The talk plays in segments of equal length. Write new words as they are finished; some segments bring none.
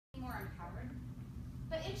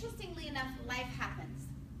But interestingly enough, life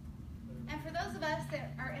happens. And for those of us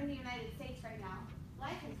that are in the United States right now,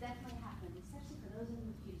 life has definitely happened, especially for those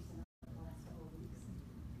in Houston over the last couple of weeks.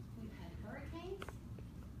 We've had hurricanes.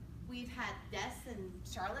 We've had deaths in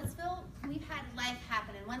Charlottesville. We've had life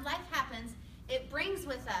happen. And when life happens, it brings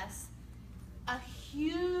with us a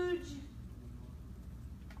huge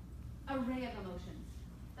array of emotions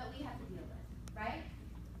that we have to deal with, right?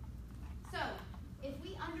 So, if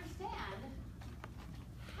we understand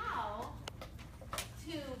how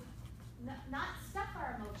to not stuff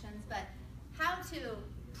our emotions, but how to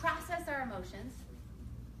process our emotions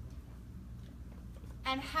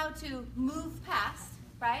and how to move past,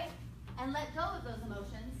 right, and let go of those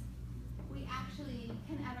emotions, we actually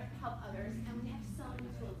can help others, and we have so many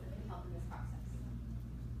tools that can help in this process.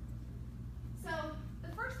 So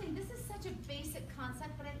the first thing, this is such a basic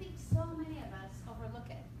concept, but I think so many of us overlook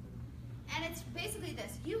it. And it's basically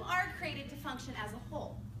this: you are created to function as a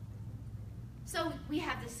whole. So we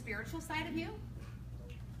have the spiritual side of you,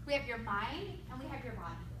 we have your mind, and we have your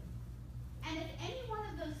body. And if any one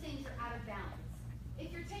of those things are out of balance,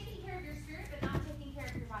 if you're taking care of your spirit but not taking care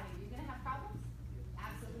of your body, you're going to have problems?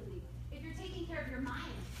 Absolutely. If you're taking care of your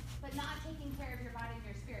mind but not taking care of your body and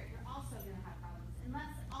your spirit, you're also going to have problems.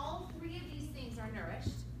 Unless all three of these things are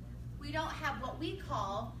nourished, we don't have what we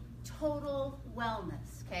call total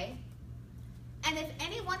wellness, okay? And if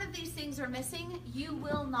any one of these things are missing, you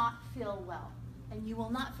will not feel well, and you will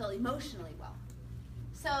not feel emotionally well.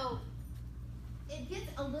 So it gets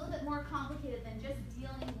a little bit more complicated than just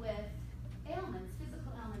dealing with ailments,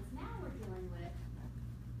 physical ailments. Now we're dealing with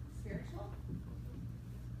spiritual,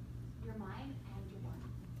 your mind, and your body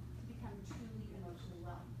to become truly emotionally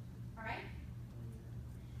well. All right?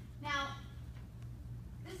 Now,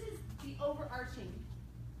 this is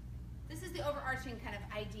the overarching kind of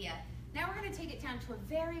idea. Now we're going to take it down to a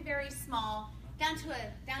very, very small, down to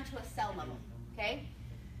a cell level, okay?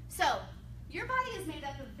 So, your body is made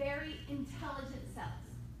up of very intelligent cells,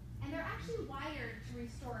 and they're actually wired to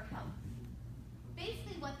restore health.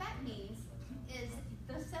 Basically what that means is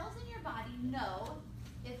the cells in your body know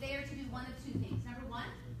if they are to do one of two things. Number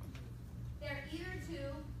one, they're either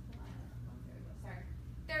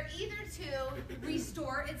to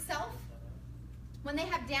restore itself. When they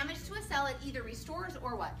have damage to a cell, it either restores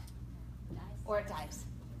or what? Or it dies.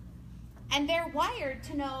 And they're wired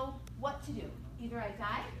to know what to do. Either I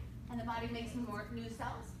die and the body makes more new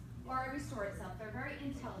cells, or I restore itself. They're very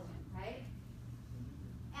intelligent, right?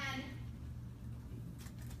 And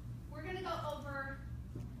we're going to go over,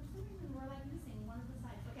 for some reason we're like missing one of the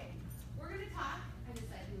slides. Okay, we're going to talk, I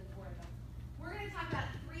decided to do it 4 of them. We're going to talk about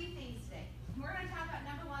 3 things today. We're going to talk about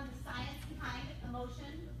number 1, the science behind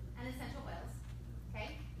emotion and essential oils.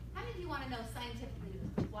 Okay? How many of you want to know scientifically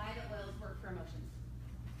why the oils work for emotions?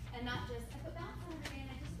 And not just, I put balance on every day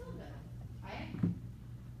and I just feel good, right?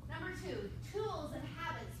 Number 2, tools and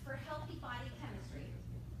habits for healthy body chemistry.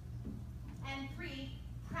 And 3,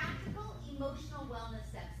 practical emotional wellness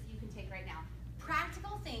steps that you can take right now.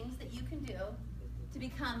 Practical things that you can do to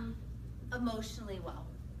become emotionally well.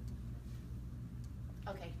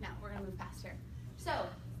 Okay, now we're going to move past here. So,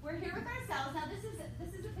 we're here with our cells. Now this is a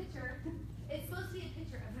picture. It's supposed to be a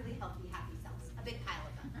picture of really healthy, happy cells. A big pile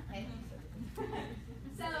of them, okay?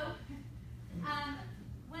 So,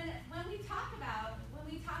 when we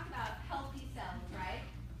talk about healthy cells, right?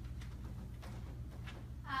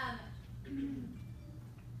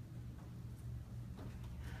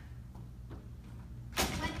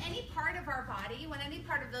 When any part of our body, when any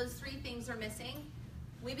part of those 3 things are missing,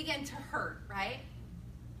 we begin to hurt, right?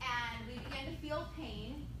 And we begin to feel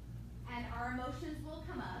pain, and our emotions will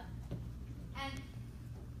come up, and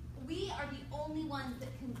we are the only ones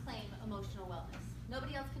that can claim emotional wellness.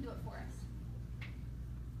 Nobody else can do it for us.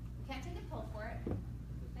 We can't take a pill for it.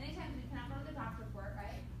 Many times we cannot go to the doctor for it,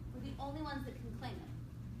 right? We're the only ones that can claim it.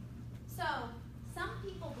 So, some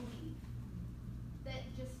people believe that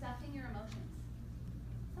just stuffing your emotions.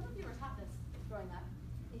 Some of you were taught this growing up.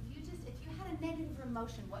 If you had a negative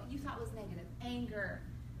emotion, what you thought was negative, anger,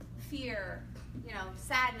 fear,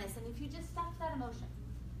 sadness, and if you just stuffed that emotion,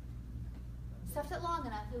 stuffed it long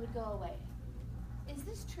enough, it would go away. Is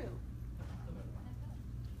this true?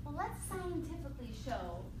 Well, let's scientifically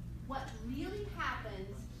show what really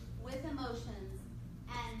happens with emotions,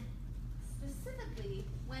 and specifically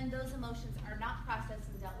when those emotions are not processed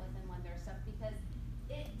and dealt with and when they're stuffed, because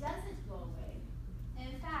it doesn't go away.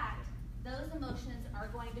 In fact, those emotions are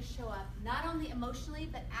going to show up not only emotionally,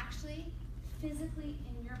 but actually physically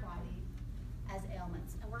in your body as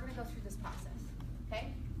ailments. And we're going to go through this process,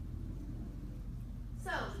 okay?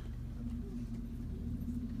 So,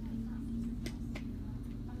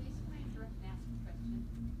 Lisa, can I interrupt and ask a question?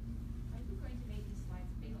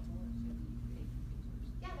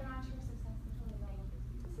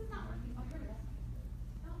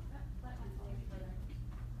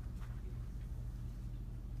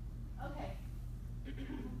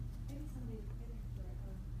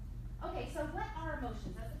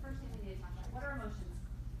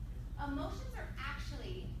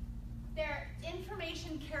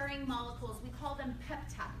 information-carrying molecules. We call them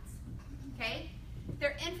peptides, okay?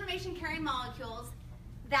 They're information-carrying molecules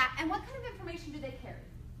that, and what kind of information do they carry?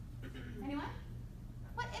 Anyone?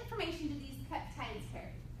 What information do these peptides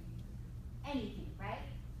carry? Anything, right?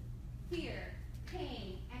 Fear,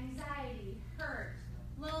 pain, anxiety, hurt,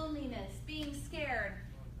 loneliness, being scared,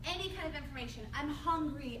 any kind of information. I'm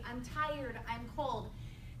hungry, I'm tired, I'm cold.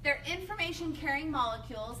 They're information-carrying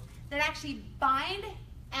molecules that actually bind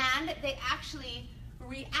and they actually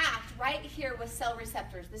react right here with cell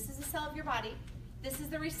receptors. This is a cell of your body. This is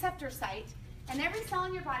the receptor site. And every cell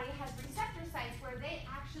in your body has receptor sites where they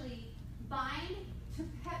actually bind to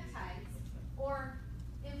peptides or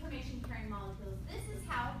information-carrying molecules. This is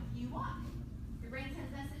how you walk. Your brain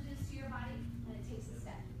sends messages to your body and it takes a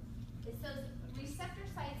step. It's those receptor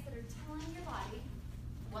sites that are telling your body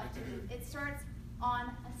what to do. It starts on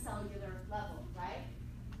a cellular level, right?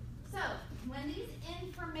 So when these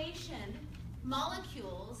information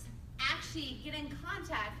molecules actually get in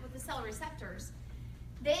contact with the cell receptors,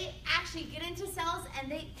 they actually get into cells and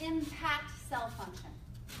they impact cell function.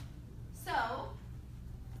 So,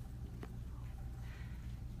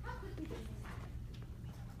 how quickly does this happen?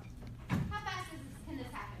 How fast can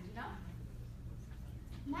this happen, do you know?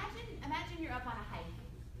 Imagine you're up on a hike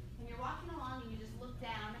and you're walking along and you just look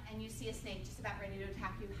down and you see a snake just about ready to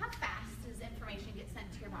attack you. How fast does information get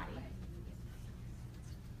sent to your body?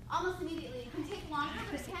 Almost immediately. It can take longer,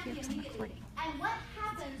 but it can be immediately. And what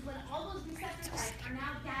happens when all those receptor sites are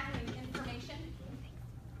now gathering information?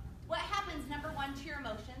 What happens, number one, to your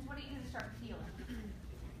emotions? What are you going to start feeling?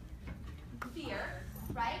 Fear,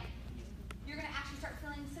 right? You're going to actually start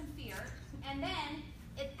feeling some fear. And then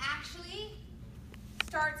it actually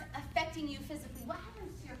starts affecting you physically. What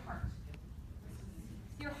happens to your heart?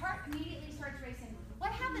 Your heart immediately starts racing.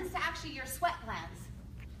 What happens to actually your sweat glands?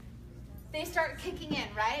 They start kicking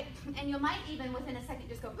in, right? And you might even within a second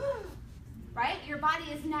just go, right? Your body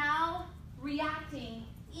is now reacting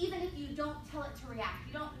even if you don't tell it to react.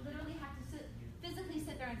 You don't literally have to physically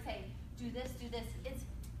sit there and say, do this, do this.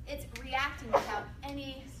 It's reacting without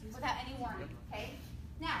any warning, okay?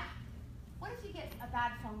 Now, what if you get a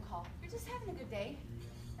bad phone call? You're just having a good day,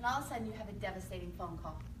 and all of a sudden you have a devastating phone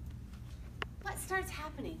call. What starts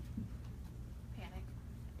happening? Panic.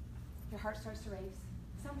 Your heart starts to race.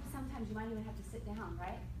 Sometimes you might even have to sit down,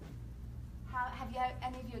 right? Have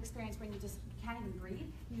any of you experienced when you just can't even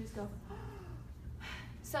breathe? You just go,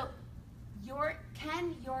 So,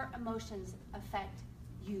 can your emotions affect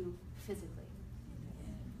you physically?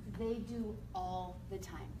 They do all the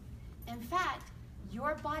time. In fact,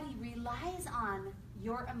 your body relies on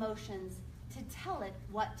your emotions to tell it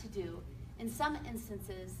what to do. In some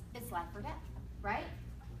instances, it's life or death, right?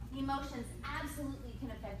 Emotions absolutely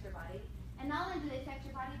can affect your body. And not only do they affect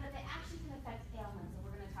your body, but they actually can affect ailments. And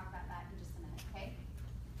we're going to talk about that in just a minute, okay?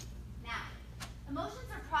 Now, emotions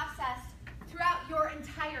are processed throughout your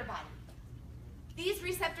entire body. These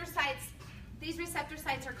receptor sites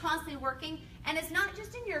are constantly working, and it's not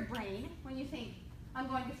just in your brain when you think, I'm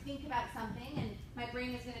going to think about something and my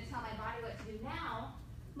brain is going to tell my body what to do now.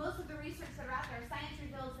 Most of the research that are out there, science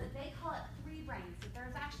reveals that they call it three brains. That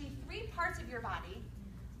there's actually three parts of your body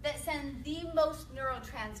that send the most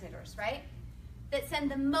neurotransmitters, right? That send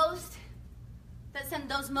those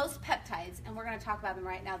most peptides, and we're going to talk about them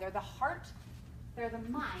right now. They're the heart, they're the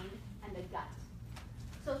mind, and the gut.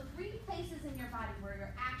 So 3 places in your body where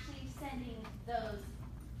you're actually sending those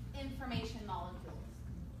information molecules.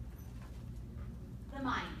 The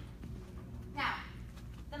mind. Now,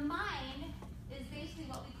 the mind is basically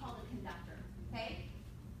what we call the conductor, okay?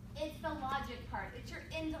 It's the logic part. It's your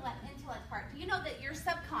intellect part. Do you know that your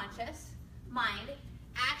subconscious mind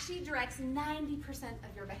actually directs 90%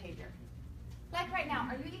 of your behavior? Like right now,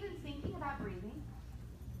 are you even thinking about breathing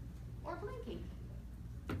or blinking?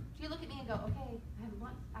 Do you look at me and go, okay,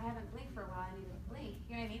 I haven't blinked for a while, I need to blink,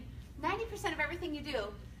 you know what I mean? 90% of everything you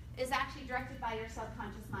do is actually directed by your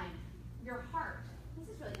subconscious mind. Your heart, this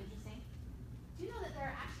is really interesting. Do you know that there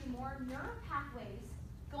are actually more neural pathways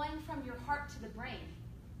going from your heart to the brain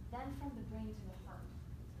than from the brain to the heart?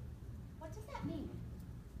 What does that mean?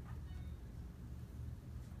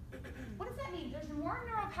 What does that mean? There's more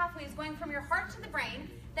neural pathways going from your heart to the brain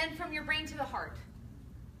than from your brain to the heart.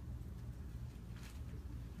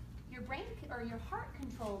 Your brain or your heart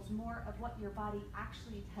controls more of what your body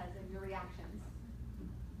actually does and your reactions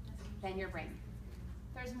than your brain.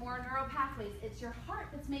 There's more neural pathways. It's your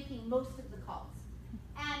heart that's making most of the calls.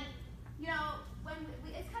 And, you know,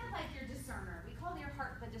 it's kind of like your discerner. We call your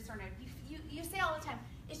heart the discerner. You say all the time,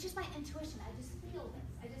 it's just my intuition. I just feel this.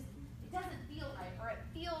 It doesn't feel right, or it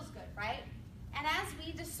feels good, right? And as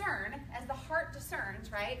we discern, as the heart discerns,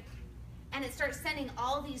 right, and it starts sending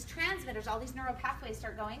all these transmitters, all these neural pathways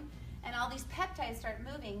start going, and all these peptides start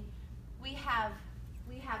moving, we have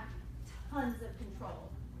tons of control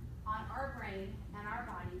on our brain and our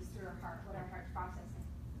bodies through our heart, what our heart's processing.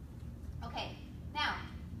 Okay, now,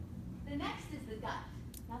 the next is the gut.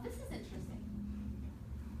 Now this is interesting.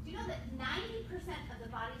 Do you know that 90% of the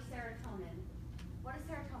body's serotonin, what is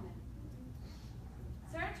serotonin?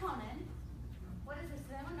 Serotonin, what is this?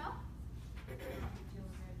 Does anyone know?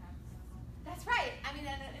 That's right. I mean,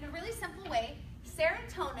 in a really simple way,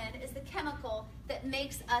 serotonin is the chemical that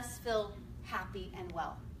makes us feel happy and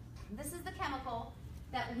well. This is the chemical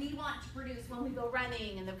that we want to produce when we go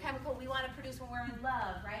running, and the chemical we want to produce when we're in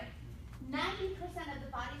love, right? 90% of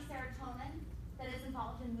the body's serotonin that is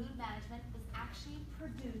involved in mood management is actually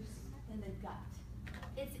produced in the gut.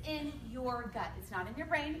 It's in your gut. It's not in your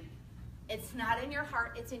brain. It's not in your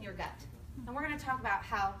heart. It's in your gut. And we're going to talk about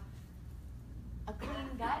how a clean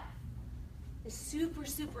gut is super,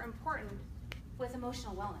 super important with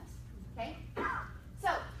emotional wellness. Okay? So,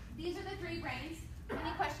 these are the three brains.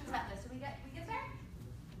 Any questions about this? We get there?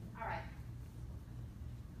 All right.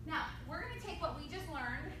 Now, we're going to take what we just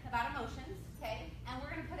learned about emotions, okay, and we're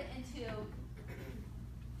going to actually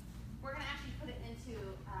put it into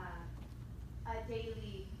a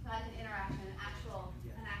daily, not an interaction, an actual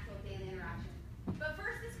daily interaction. But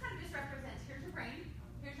first, this kind of just represents, here's your brain,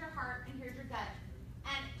 here's your heart, and here's your gut.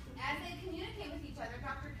 And as they communicate with each other,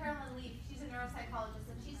 Dr. Carolyn Leaf, she's a neuropsychologist,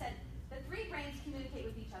 and she said the three brains communicate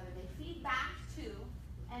with each other. They feed back to,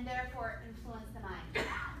 and therefore influence the mind.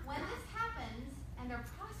 When this happens, and they're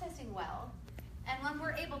processing well, and when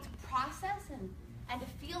we're able to process and to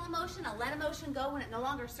feel emotion, and let emotion go when it no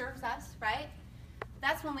longer serves us, right?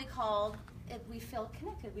 That's when we feel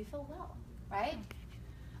connected, we feel well, right?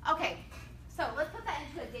 Okay, so let's put that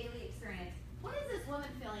into a daily experience. What is this woman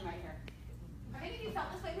feeling right here? Have any of you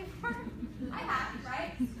felt this way before? I have,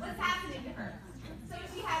 right? What's happening to her? So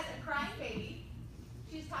she has a crying baby.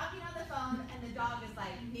 She's talking on the phone, and the dog is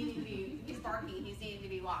like needing to be, he's barking, he's needing to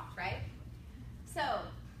be walked, right? So,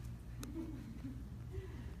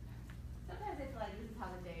 sometimes I feel like this is how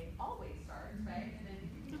the day always starts, right? And then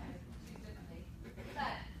you kind of choose differently.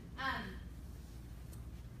 But,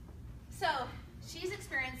 so she's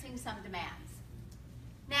experiencing some demands.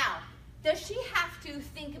 Now, does she have to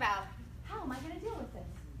think about, how am I going to deal with this?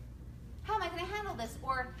 How am I going to handle this?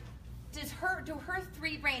 Or do her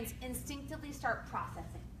three brains instinctively start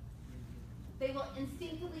processing? They will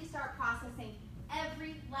instinctively start processing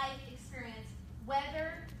every life experience,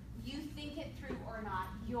 whether you think it through or not.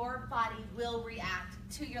 Your body will react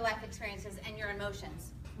to your life experiences and your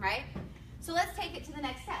emotions, right? So let's take it to the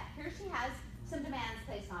next step. Here she has some demands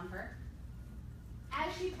placed on her.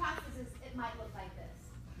 As she processes, it might look like this.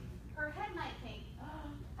 Her head might think, oh,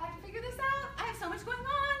 I have to figure this out. I have so much going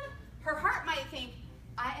on. Her heart might think,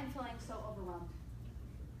 I am feeling so overwhelmed.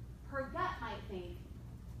 Her gut might think,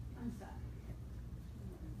 I'm stuck.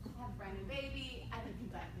 I have a brand new baby. I didn't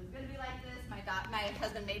think life was going to be like this. My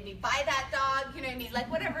husband made me buy that dog. You know what I mean? Like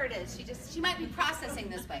whatever it is. She might be processing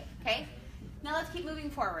this way. Okay? Now let's keep moving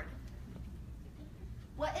forward.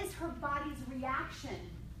 What is her body's reaction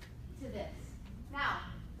to this? Now,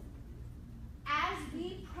 as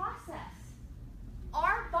we process,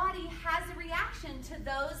 our body has a reaction to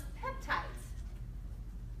those peptides.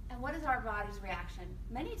 And what is our body's reaction?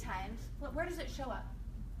 Many times, where does it show up?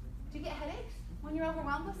 Do you get headaches when you're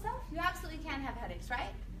overwhelmed with stuff? You absolutely can have headaches,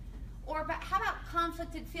 right? Or how about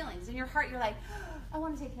conflicted feelings? In your heart, you're like, oh, I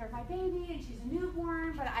want to take care of my baby, and she's a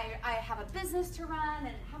newborn, but I have a business to run.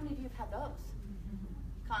 And how many of you have had those?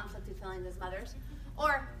 Conflicted feelings as mothers.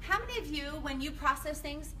 Or how many of you, when you process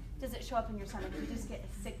things, does it show up in your stomach? You just get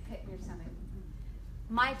a sick pit in your stomach.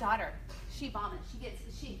 My daughter, she vomits.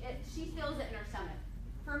 She feels it in her stomach.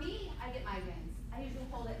 For me, I get migraines. I usually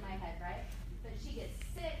hold it in my head, right? But she gets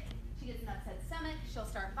sick. She gets an upset stomach. She'll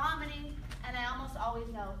start vomiting, and I almost always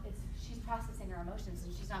know she's processing her emotions,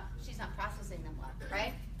 and she's not processing them well,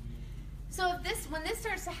 right? So when this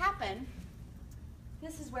starts to happen,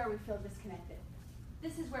 this is where we feel disconnected.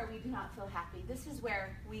 This is where we do not feel happy. This is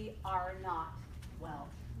where we are not well.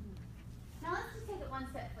 Now let's just take it one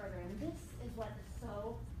step further, and this is what is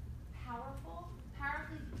so powerful,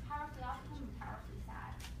 powerfully awesome, and powerfully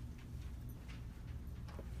sad.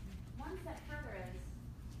 One step further is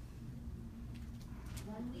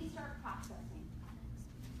when we start processing,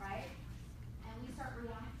 right, and we start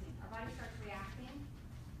reacting, our body starts reacting,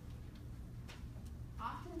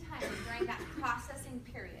 oftentimes during that processing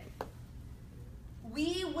period,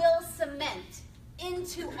 we will cement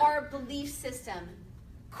into our belief system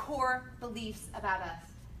core beliefs about us.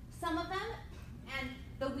 Some of them, and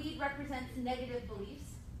the weed represents negative beliefs,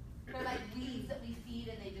 They're like weeds that we feed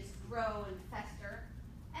and they just grow and fester.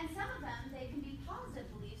 And some of them, they can be positive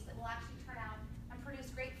beliefs that will actually turn out and produce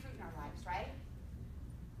great fruit in our lives, right?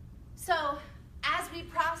 So, as we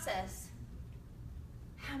process,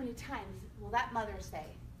 how many times will that mother say,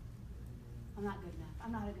 I'm not good enough,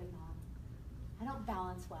 I'm not a good mom, I don't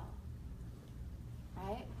balance well,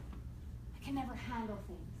 right? I can never handle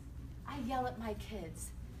things. I yell at my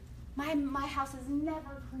kids. My house is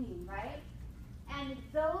never clean, right? And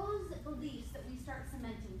those beliefs that we start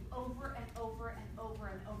cementing over and over and over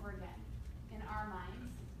and over again in our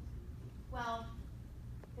minds, well,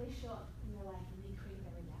 they show up in your life and they create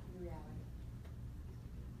their reality.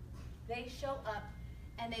 They show up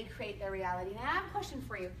and they create their reality. Now, I have a question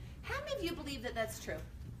for you. How many of you believe that that's true?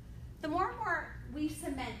 The more and more we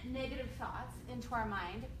cement negative thoughts into our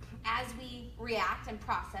mind as we react and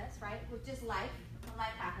process, right, with just life, when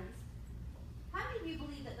life happens, how many of you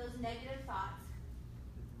believe that those negative thoughts,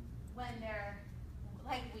 when they're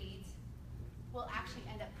like weeds, will actually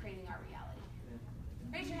end up creating our reality?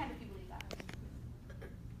 Raise your hand if you believe that.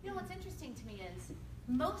 You know what's interesting to me is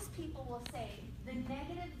most people will say the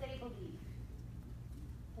negative they believe,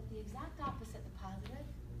 but the exact opposite, the positive,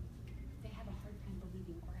 they have a hard time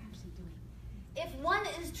believing or actually doing. If one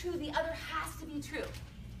is true, the other has to be true.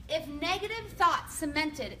 If negative thoughts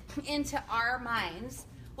cemented into our minds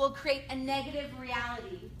will create a negative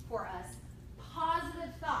reality for us,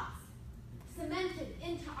 positive thoughts cemented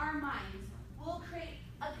into our minds will create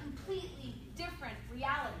a completely different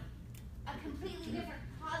reality, a completely different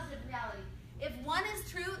positive reality. If one is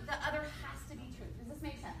true, the other has to be true. Does this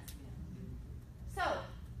make sense? So,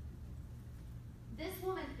 this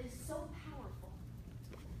woman is so powerful.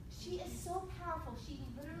 She is so powerful. She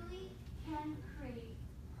literally can create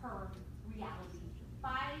her reality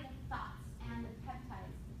by the thoughts and the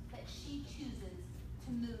peptides that she chooses to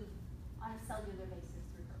move on a cellular basis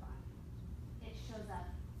through her body. It shows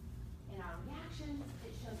up in our reactions.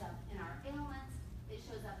 It shows up in our ailments. It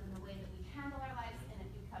shows up in the way that we handle our lives, and it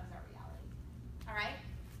becomes our reality. All right?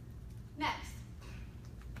 Next.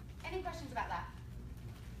 Any questions about that?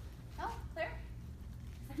 No? Clear?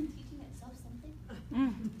 I'm teaching it so simple. I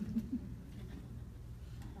don't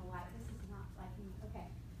know why this is not like me. Okay.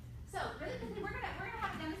 So really quickly, we're gonna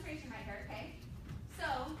have a demonstration right here, okay? So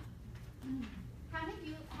how many of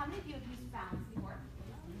you have used balance before?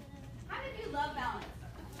 How many of you love balance?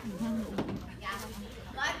 Yeah.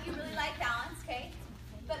 A lot of you really like balance, okay?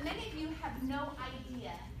 But many of you have no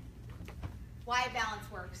idea why balance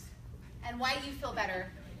works and why you feel better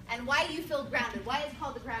and why you feel grounded. Why it's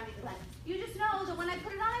called the grounding blend. You just know that when I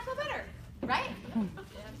put it on, I feel better, right?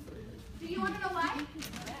 Do you want to know why?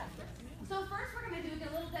 So first, we're going to do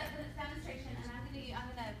a little bit of demonstration, and I want to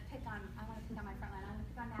pick on my front line. I'm going to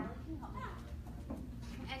pick on Natalie. Can you help me?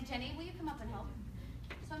 And Jenny, will you come up and help?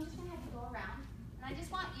 So I'm just going to have you go around, and I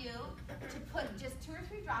just want you to put just 2 or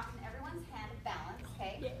 3 drops in everyone's hand of balance,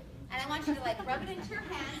 okay? And I want you to like rub it into your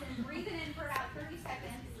hands and breathe it in for about 30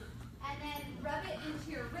 seconds, and then rub it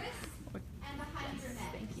into your wrists and behind your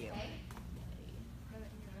neck. Thank you. Okay?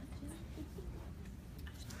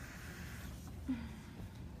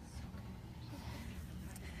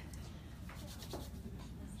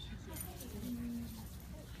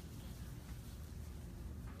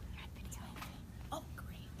 Oh,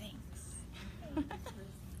 great, thanks.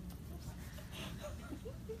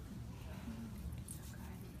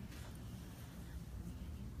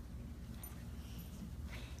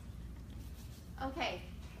 Okay.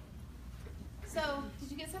 So, did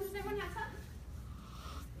you get some? Does everyone have some?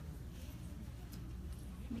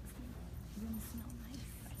 Makes the room smell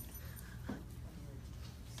nice.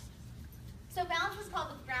 So balance is called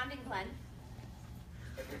the grounding blend.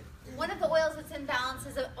 One of the oils that's in balance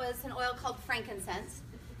is an oil called frankincense.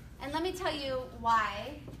 And let me tell you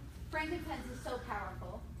why frankincense is so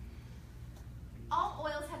powerful. All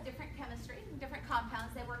oils have different chemistry, different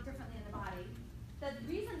compounds. They work differently in the body. The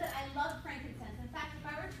reason that I love frankincense, in fact, if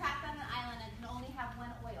I were trapped on an island and could only have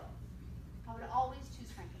one oil, I would always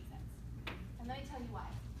choose frankincense. And let me tell you why.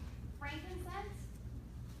 Frankincense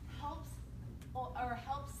helps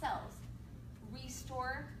cells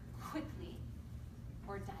restore quickly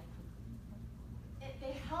or die quickly.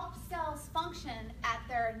 They help cells function at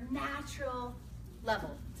their natural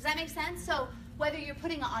level. Does that make sense? So whether you're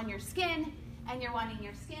putting it on your skin and you're wanting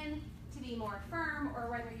your skin to be more firm, or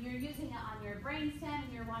whether you're using it on your brainstem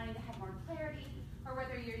and you're wanting to have more clarity, or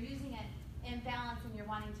whether you're using it in balance and you're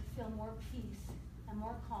wanting to feel more peace and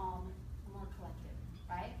more calm and more collective,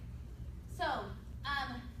 right? So,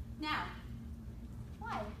 now,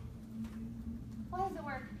 why? Why does it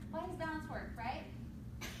work? Why does balance work, right?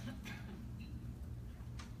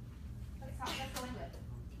 Let's go into it.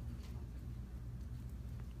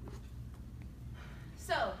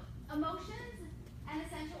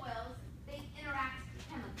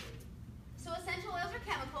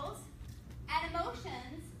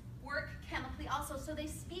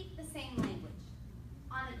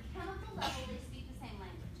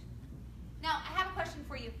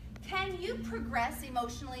 progress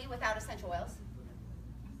emotionally without essential oils?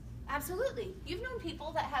 Absolutely. You've known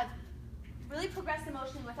people that have really progressed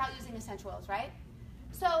emotionally without using essential oils, right?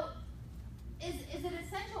 So, is it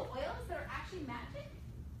essential oils that are actually magic?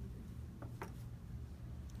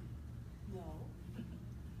 No.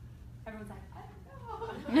 Everyone's like, I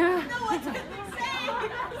don't know. No one's going to say.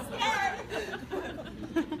 I'm scared.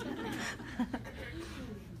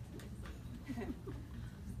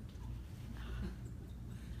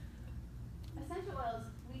 Essential oils,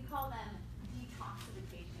 we call them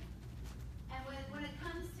detoxification. And when it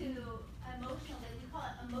comes to emotional, we call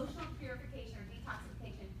it emotional purification or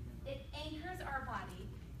detoxification. It anchors our body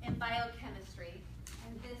in biochemistry,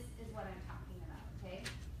 and this is what I'm talking about, okay?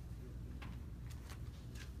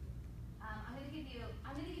 I'm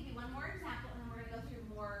going to give you one more example, and then we're going to go through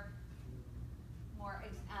more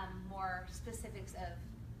specifics of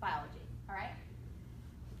biology, all right?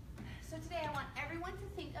 So today I want everyone to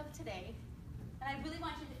think of today, and I really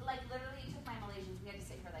want you to, like, literally took my Malaysians, we had to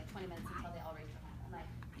sit here like 20 minutes until they all raised their hand. I'm like,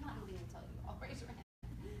 I'm not moving until you all raise your hand.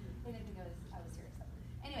 They didn't think I was serious.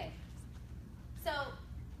 Anyway, so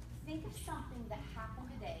think of something that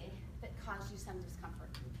happened today that caused you some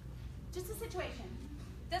discomfort. Just a situation.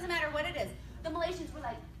 Doesn't matter what it is. The Malaysians were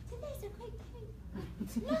like, today's a great day.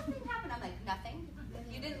 Nothing happened. I'm like, nothing?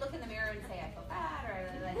 You didn't look in the mirror and say, I feel bad, or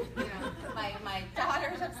like, you know, my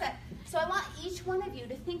daughter's upset. So I want each one of you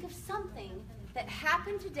to think of something that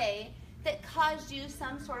happened today that caused you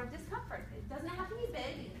some sort of discomfort. It doesn't have to be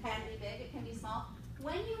big. It can be big. It can be small.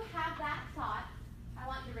 When you have that thought, I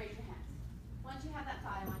want you to raise your hands. Once you have that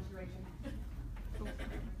thought, I want you to raise your hands.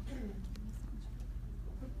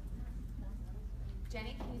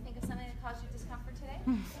 Jenny, can you think of something that caused you discomfort today?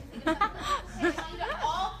 Think of something. Okay,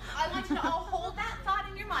 I want you to all hold that thought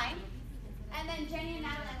in your mind. And then Jenny and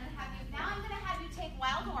Natalie, I'm going to have you take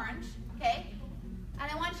Wild Orange, okay? And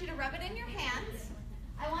I want you to rub it in your hands.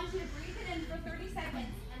 I want you to breathe it in for 30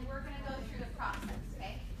 seconds, and we're going to go through the process,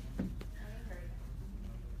 okay?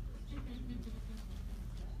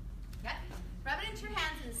 Yep. Rub it into your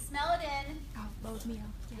hands and smell it in. Oh, load me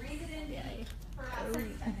up. Breathe it in deep for about 30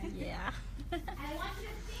 seconds. Yeah. And I want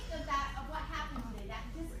you to think of that, of what happened today, that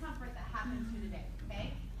discomfort that happened to you today,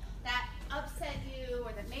 okay? That upset you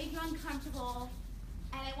or that made you uncomfortable.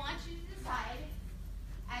 And I want you to decide,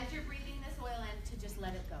 as you're breathing this oil in, to just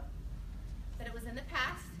let it go. That it was in the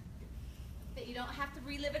past, that you don't have to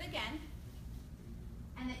relive it again,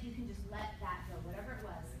 and that you can just let that go, whatever it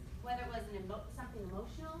was. Whether it was something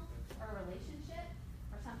emotional, or a relationship,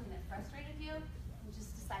 or something that frustrated you, you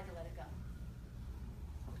just decide to let it go.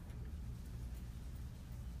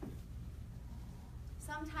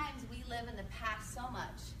 Sometimes we live in the past so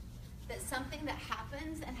much that something that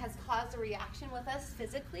happens and has caused a reaction with us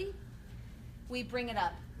physically, we bring it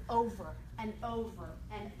up over and over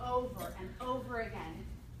and over and over again.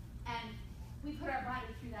 And we put our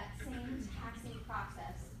body through that same taxing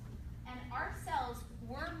process. And our cells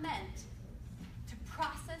were meant to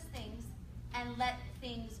process things and let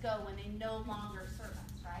things go when they no longer serve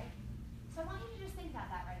us, right? So I want you to just think about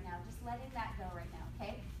that right now, just letting that go right now,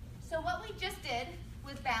 okay? So what we just did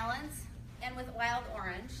with Balance and with Wild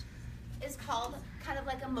Orange is called kind of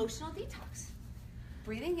like emotional detox.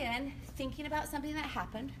 Breathing in, thinking about something that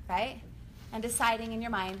happened, right? And deciding in your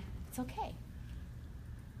mind, it's okay.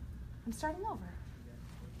 I'm starting over.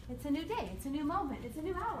 It's a new day, it's a new moment, it's a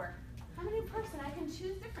new hour. I'm a new person, I can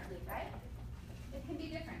choose differently, right? It can be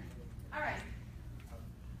different. All right.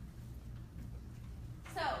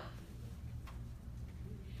 So,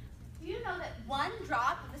 do you know that one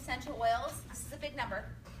drop of essential oils, this is a big number,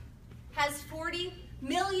 has 40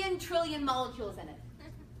 million trillion molecules in it,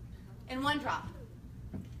 in one drop.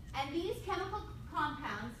 And these chemical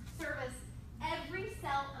compounds service every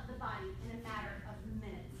cell of the body in a matter of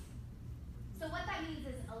minutes. So what that means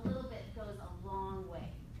is a little bit goes a long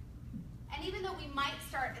way. And even though we might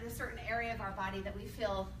start at a certain area of our body that we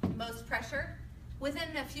feel most pressure,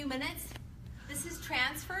 within a few minutes, this is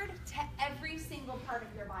transferred to every single part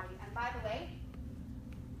of your body. And by the way,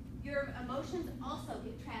 your emotions also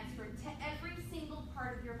get transferred to every single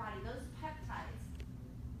part of your body. Those peptides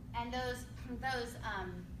and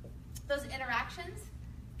those interactions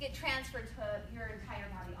get transferred to your entire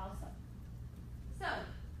body also. So,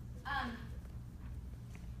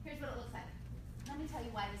 here's what it looks like. Let me tell you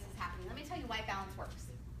why this is happening. Let me tell you why Balance works.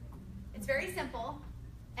 It's very simple,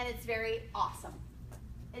 and it's very awesome.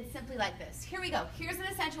 It's simply like this. Here we go. Here's an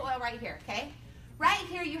essential oil right here, okay? Right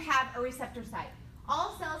here you have a receptor site.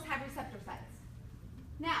 All cells have receptor sites.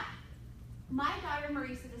 Now, my daughter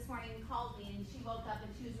Marisa this morning called me, and she woke up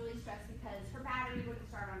and she was really stressed because her battery wouldn't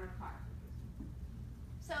start on her car.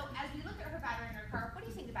 So as we look at her battery in her car, what do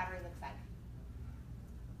you think the battery looks like?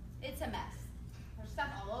 it's a mess. There's stuff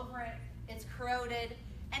all over it. It's corroded.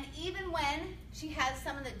 And even when she has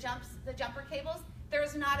some of the jumper cables,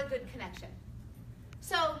 there's not a good connection.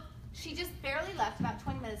 So she just barely left about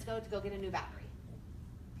 20 minutes ago to go get a new battery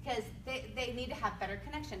because they need to have better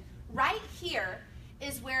connection. Right here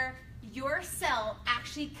is where your cell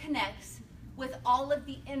actually connects with all of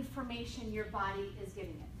the information your body is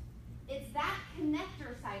giving it. It's that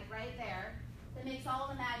connector site right there that makes all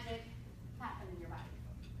the magic happen in your body.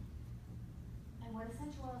 And what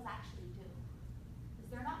essential oils actually do is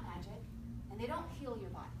they're not magic, and they don't heal your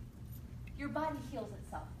body. Your body heals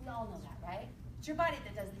itself. We all know that, right? It's your body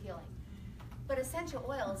that does the healing. But essential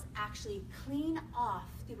oils actually clean off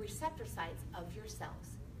the receptor sites of your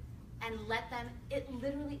cells and let them, it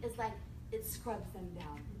literally is like it scrubs them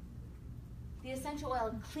down. The essential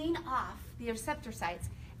oil clean off the receptor sites,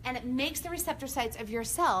 and it makes the receptor sites of your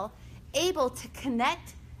cell able to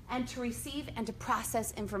connect and to receive and to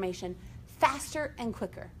process information faster and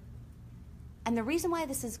quicker. And the reason why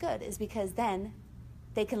this is good is because then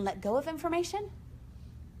they can let go of information,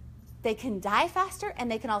 they can die faster,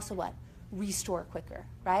 and they can also what? Restore quicker,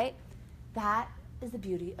 right? That is the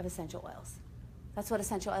beauty of essential oils. That's what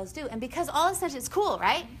essential oils do. And because all essential, it's cool,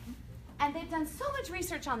 right? And they've done so much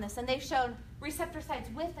research on this, and they've shown receptor sites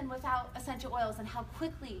with and without essential oils and how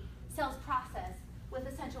quickly cells process with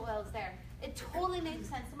essential oils there. It totally makes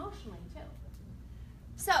sense emotionally, too.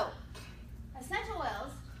 So, essential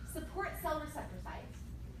oils support cell receptor sites.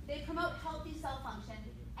 They promote healthy cell function,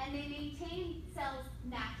 and they maintain cells'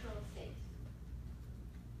 natural state.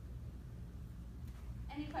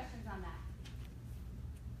 Any questions on that?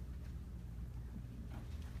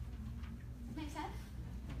 Does that make sense?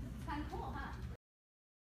 It's kind of cool, huh?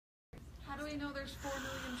 How do we know there's 4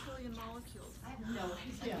 million trillion molecules? I have no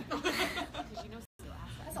idea.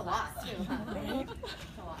 That's a lot, too, huh?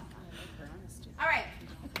 That's a lot. All right,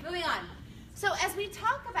 moving on. So as we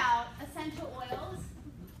talk about essential oils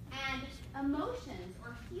and emotions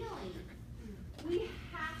or healing, we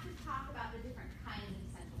have to talk about the different kinds of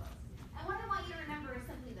essential oils. And what I want you to remember is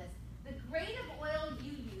simply this. The grade of oil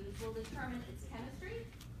you use will determine its chemistry,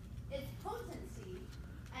 its potency,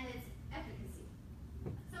 and its efficacy.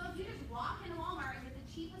 So if you just walk into Walmart and get the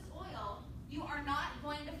cheapest oil, you are not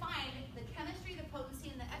going to find the chemistry, the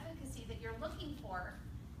potency, and the efficacy that you're looking for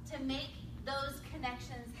to make those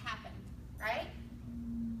connections happen, right?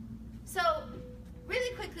 So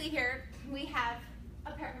really quickly here, we have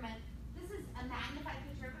a peppermint. This is a magnified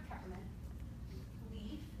picture of a peppermint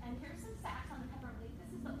leaf, and here's some facts on the peppermint leaf.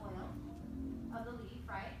 This is the oil of the leaf,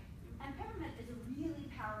 right? And peppermint is a really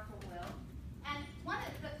powerful oil. And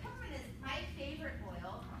the peppermint is my favorite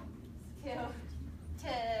oil to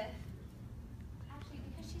actually,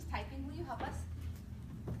 because she's typing, will you help us?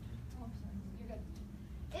 Oh, you're good.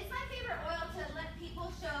 It's my favorite oil to let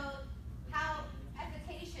people show how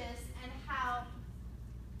efficacious and how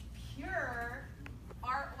pure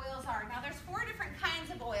our oils are. Now there's 4 different kinds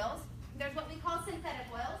of oils. There's what we call synthetic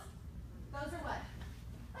oils. Those are what?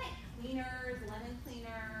 Like cleaners, lemon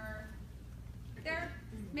cleaner. They're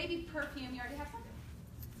maybe perfume. You already have some?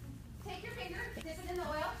 Take your finger, dip it in the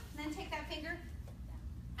oil, and then take that finger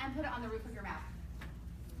and put it on the roof of your mouth.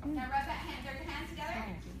 Now rub that hand, rub your hands together.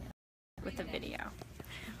 With the video.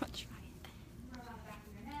 I'll try it. Rub on the back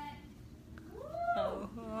of your neck. Oh,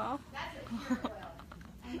 wow. That's a pure oil.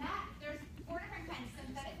 And that, there's 4 different kinds.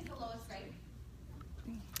 Synthetic is the lowest grade.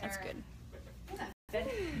 That's good. Good?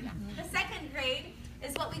 Yeah. The second grade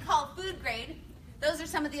is what we call food grade. Those are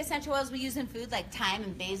some of the essential oils we use in food, like thyme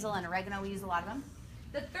and basil and oregano. We use a lot of them.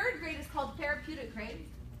 The third grade is called therapeutic grade.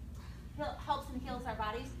 It helps and heals our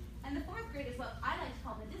bodies. And the 4th grade is what I like to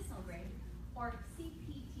call medicinal grade, or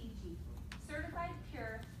CPTG, Certified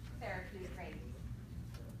Pure Therapeutic Grade.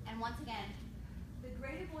 And once again, the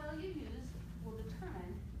grade of oil you use will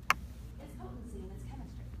determine its potency and its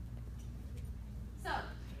chemistry. So,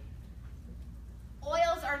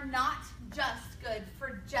 oils are not just good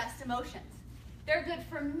for just emotions. They're good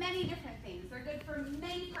for many different things. They're good for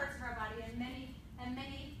many parts of our body and many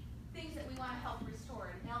things that we want to help restore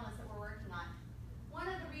and illness that we're working on. One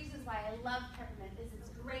of the reasons why I love peppermint is it's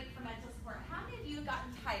great for mental support. How many of you have gotten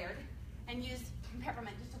tired and used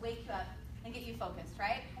peppermint just to wake you up and get you focused,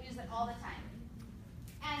 right? I use it all the time.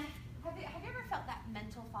 And have you ever felt that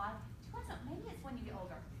mental fog? Do you guys know, maybe it's when you get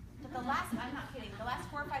older. But I'm not kidding, the last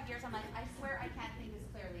 4 or 5 years I'm like, I swear I can't think as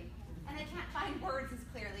clearly. And I can't find words as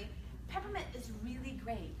clearly. Peppermint is really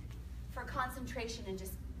great for concentration and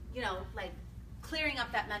just, like clearing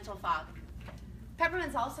up that mental fog.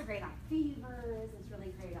 Peppermint's also great on fevers. It's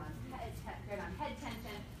really great on head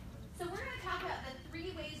tension. So we're going to talk about the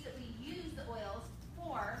 3 ways that we use the oils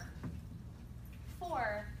for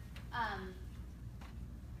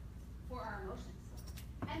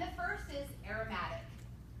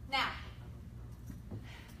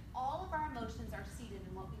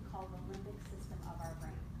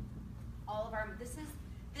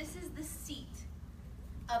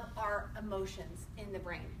of our emotions in the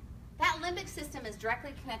brain. That limbic system is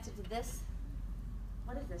directly connected to this.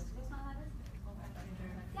 What is this? Do you guys know what that is?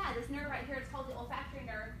 Yeah, this nerve right here, it's called the olfactory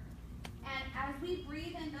nerve. And as we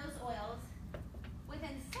breathe in those oils,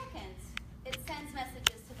 within seconds, it sends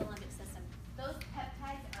messages to the limbic system. Those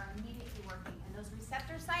peptides are immediately working, and those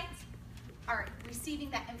receptor sites are receiving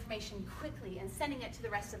that information quickly and sending it to the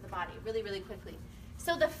rest of the body really, really quickly.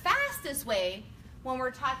 So the fastest way when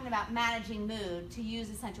we're talking about managing mood to use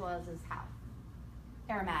essential oils is how?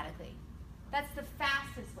 Aromatically. That's the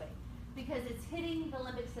fastest way because it's hitting the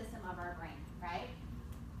limbic system of our brain, right?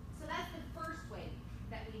 So that's the first way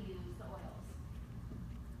that we use the oils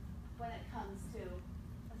when it comes to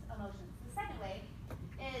emotions. The second way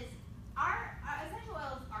is our essential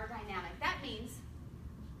oils are dynamic. That means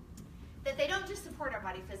that they don't just support our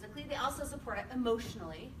body physically, they also support it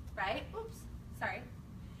emotionally, right? Oops, sorry.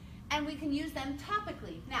 And we can use them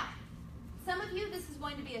topically. Now, some of you, this is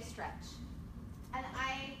going to be a stretch. And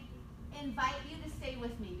I invite you to stay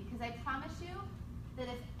with me because I promise you that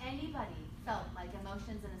if anybody felt like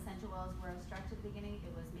emotions and essential oils were a stretch at the beginning,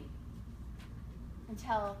 it was me.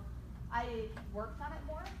 Until I worked on it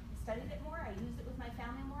more, studied it more, I used it with my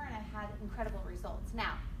family more, and I had incredible results.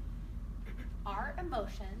 Now, our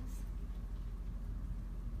emotions,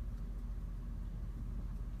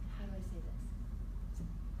 how do I say this?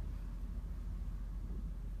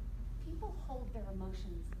 People hold their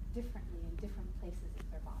emotions differently in different places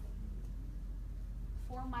of their body.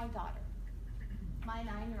 For my daughter, my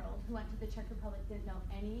 9-year-old who went to the Czech Republic didn't know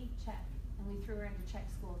any Czech, and we threw her into Czech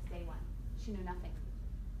schools day one. She knew nothing.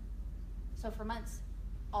 So for months,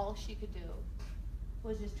 all she could do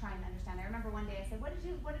was just try and understand. I remember one day I said, what did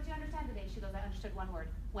you understand today? She goes, I understood one word,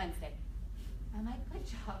 Wednesday. I'm like, good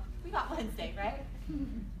job. We got Wednesday, right?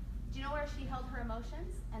 Do you know where she held her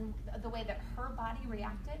emotions? And the way that her body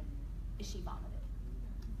reacted is she vomited.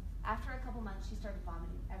 After a couple months, she started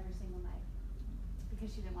vomiting every single night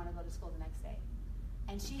because she didn't want to go to school the next day.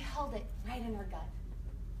 And she held it right in her gut.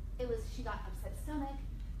 She got upset stomach.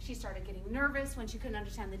 She started getting nervous when she couldn't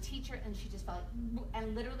understand the teacher, and she just felt like,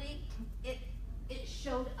 and literally, it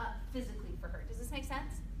showed up physically for her. Does this make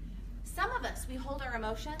sense? Some of us, we hold our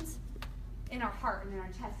emotions in our heart and in our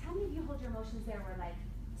chest. How many of you hold your emotions there where like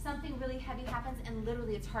something really heavy happens and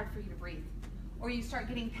literally it's hard for you to breathe? Or you start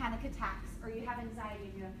getting panic attacks, or you have anxiety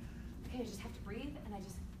and you're, okay, I just have to breathe and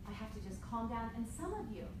I have to just calm down. And some of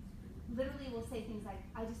you literally will say things like,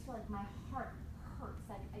 I just feel like my heart hurts,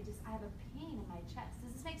 like I have a pain in my chest.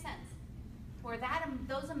 Does this make sense? Where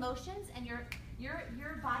those emotions and your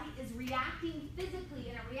body is reacting physically,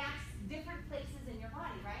 and it reacts different places in your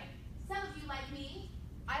body, right? Some of you, like me,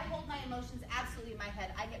 I hold my emotions absolutely in my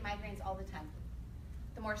head. I get migraines all the time.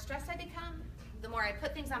 The more stressed I become, the more I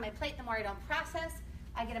put things on my plate, the more I don't process,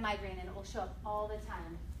 I get a migraine, and it will show up all the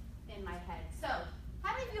time in my head. So,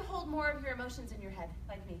 how many of you hold more of your emotions in your head,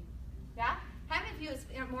 like me? Yeah? How many of you is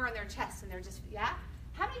more in their chest and they're just, yeah?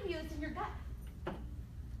 How many of you is in your gut?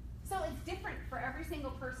 So it's different for every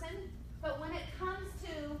single person, but when it comes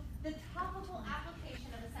to the topical application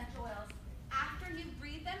of essential oils, after you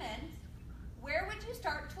breathe them in, where would you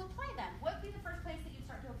start to apply them? What would be the first place that you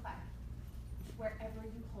start to apply? Wherever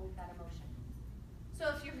you hold that emotion.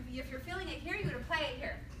 So if you're feeling it here, you would apply it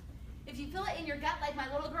here. If you feel it in your gut, like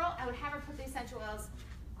my little girl, I would have her put the essential oils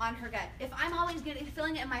on her gut. If I'm always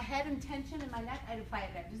feeling it in my head and tension in my neck, I'd apply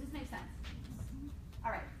it there. Does this make sense?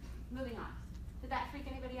 All right, moving on. Did that freak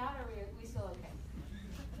anybody out, or are we still okay?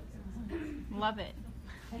 Love it.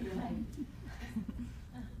 Okay, moving on.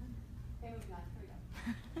 Here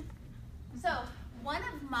we go. So, one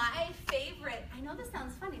of my favorite, I know this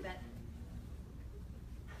sounds funny, but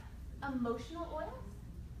emotional oils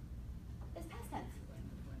is past tense.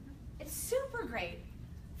 It's super great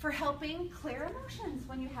for helping clear emotions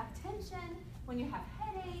when you have tension, when you have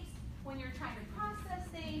headaches, when you're trying to process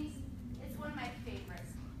things. It's one of my favorite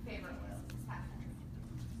oils. It's past tense.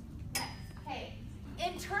 Next, okay,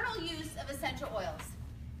 internal use of essential oils.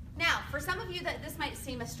 Now, for some of you that this might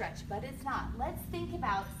seem a stretch, but it's not. Let's think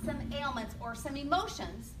about some ailments or some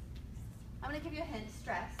emotions. I'm going to give you a hint,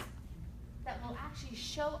 stress, that will actually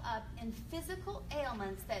show up in physical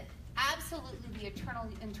ailments that absolutely the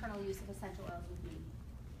internal use of essential oils would be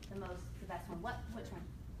the best one. Which one?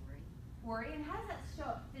 Worry. And how does that show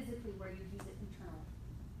up physically where you use it internally?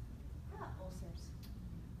 How about ulcers?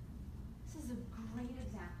 This is a great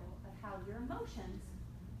example of how your emotions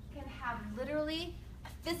can have literally a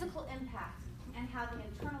physical impact, and how the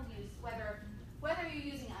internal use, whether you're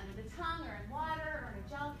using it under the tongue or in water or in a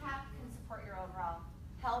gel cap, can support your overall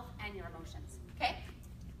health and your emotions. Okay?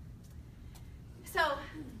 So,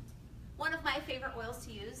 one of my favorite oils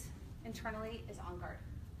to use internally is On Guard.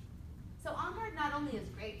 So On Guard not only is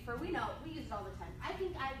great for, we use it all the time. I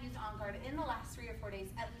think I've used On Guard in the last 3 or 4 days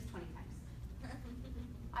at least 20 times.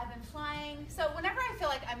 I've been flying, so whenever I feel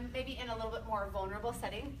like I'm maybe in a little bit more vulnerable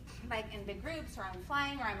setting, like in big groups, or I'm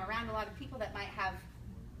flying, or I'm around a lot of people that might have,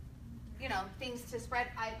 you know, things to spread,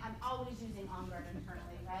 I'm always using On Guard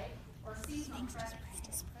internally, right? Or seasonal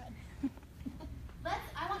spread.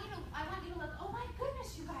 I want you to look, oh my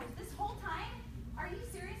goodness, you guys, this whole time, are you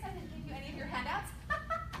serious? I didn't give you any of your handouts?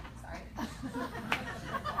 Sorry.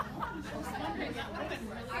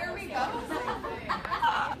 Here we go.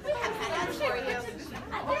 We have handouts for you.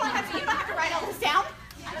 You don't have to write all this down.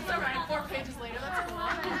 That's all right. 4 pages later, that's cool.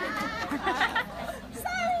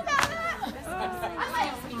 Sorry about that. I'm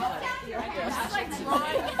like, go down to your handouts.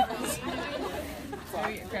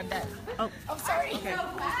 Sorry, grab that. Oh, Sorry. okay. So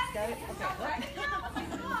glad. Got it? Okay. Right now.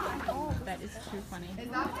 Oh, that is too funny. Is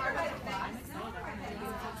that part of it?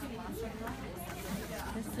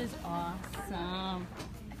 This is awesome.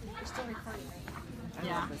 You're still recording, right?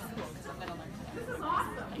 Yeah. This is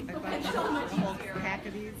awesome. I bought a whole pack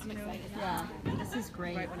of these, you know, Yeah. This is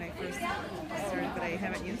great. right when I first started, but I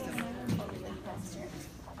haven't used them.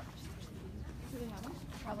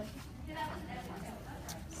 Probably.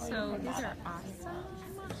 So these are awesome.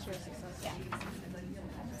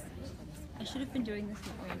 I should have been doing this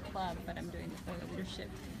with my club, but I'm doing this for the leadership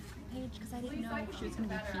page because I didn't know if she was going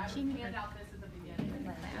to be teaching or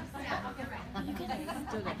you can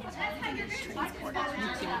still get transport. Me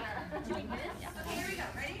too. Okay, here we go.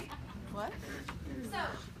 Ready? What? So,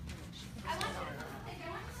 I want you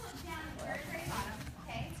to look down at the very, very bottom,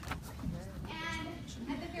 okay? And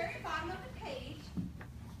at the very bottom of the page,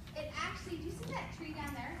 it actually, do you see that tree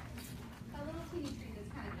down there? That little teeny tree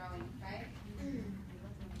that's kind of growing, right?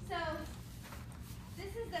 So,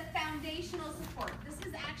 this is the foundational support. This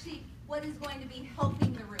is actually what is going to be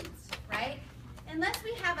helping the roots, right? Unless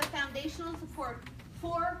we have a foundational support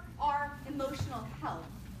for our emotional health,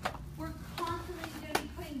 we're constantly going to be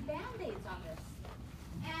putting Band-Aids on this.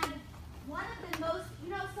 And one of the most,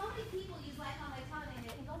 so many people use Lifelong Vitality and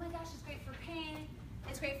they think, oh my gosh, it's great for pain,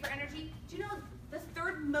 it's great for energy. Do you know the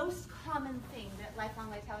third most common thing that Lifelong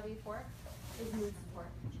Vitality is for? Is mood support.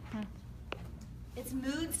 It's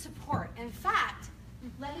mood support. In fact,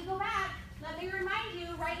 let me go back. Let me remind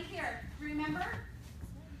you right here. Remember?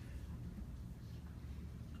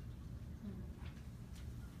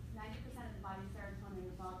 90% of the body's serotonin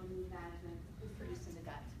involved in mood management is produced in the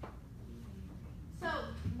gut. So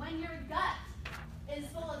when your gut is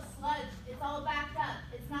full of sludge, it's all backed up,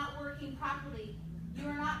 it's not working properly, you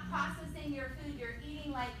are not processing your food, you're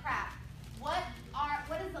eating like crap, what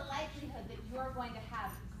is the likelihood that you're going to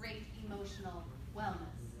have great emotional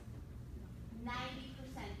wellness? 90%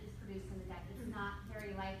 is produced in the gut. It's not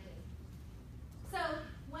very likely. So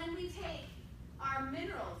when we take our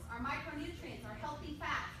minerals, our micronutrients, our healthy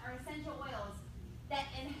fats, our essential oils that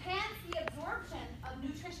enhance the absorption of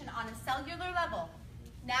nutrition on a cellular level,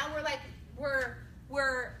 now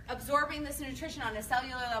we're absorbing this nutrition on a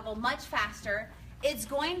cellular level much faster. It's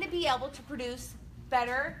going to be able to produce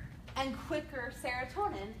better and quicker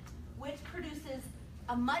serotonin, which produces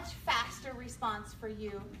a much faster response for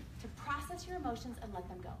you to process your emotions and let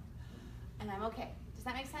them go. And I'm okay. Does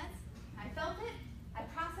that make sense? I felt it, I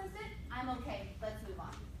processed it, I'm okay. Let's move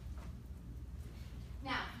on.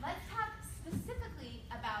 Now, let's talk specifically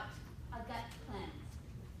about a gut cleanse.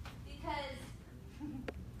 Because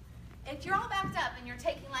if you're all backed up and you're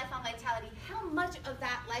taking Lifelong Vitality, how much of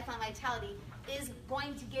that Lifelong Vitality is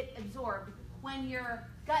going to get absorbed when your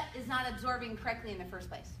gut is not absorbing correctly in the first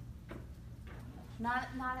place? Not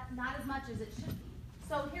as much as it should be.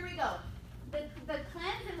 So here we go. The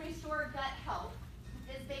cleanse and restore gut health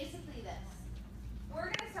is basically this. We're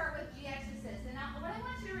going to start with GX Assist. And now what I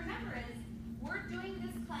want you to remember is we're doing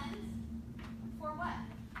this cleanse for what?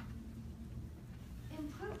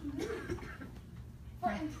 Improved mood.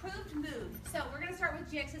 For improved mood. So we're going to start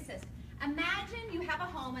with GX Assist. Imagine you have a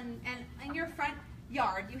home and in your front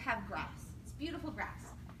yard you have grass. It's beautiful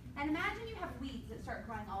grass. And imagine you have weeds that start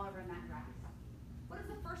growing all over in that grass. What is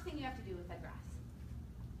the first thing you have to do with that grass?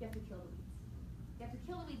 You have to kill the weeds. You have to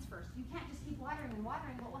kill the weeds first. You can't just keep watering and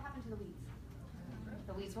watering. What will happen to the weeds?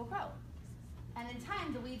 The weeds will grow. And in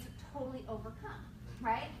time, the weeds totally overcome,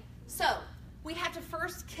 right? So we have to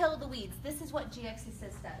first kill the weeds. This is what GX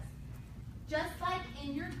Assist does. Just like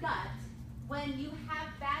in your gut, when you have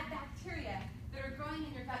bad bacteria that are growing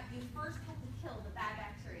in your gut, you first have to kill the bad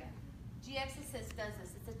bacteria. GX Assist does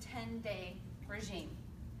this. It's a 10-day regime.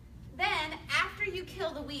 Then, after you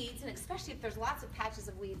kill the weeds, and especially if there's lots of patches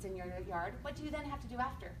of weeds in your yard, what do you then have to do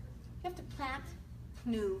after? You have to plant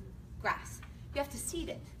new grass. You have to seed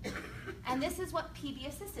it. And this is what PB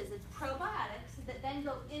Assist is. It's probiotics that then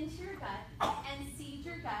go into your gut and seed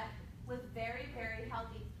your gut with very, very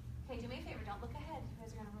healthy. Okay, do me a favor, don't look ahead. You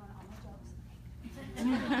guys are going to ruin all my jokes.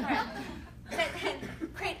 That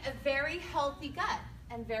create a very healthy gut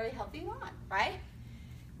and very healthy lawn, right?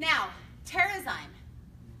 Now, Terrazyme.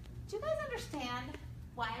 Do you guys understand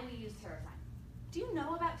why we use Terrazyme? Do you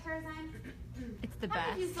know about Terrazyme? It's the How best.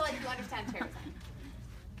 many of you feel like you understand Terrazyme?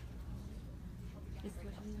 It's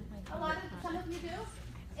literally my Some of you do.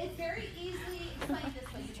 It's very easily explained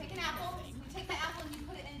this way. You take an apple, you take the apple and you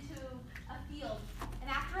put it into a field. And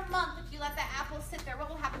after a month, if you let that apple sit there, what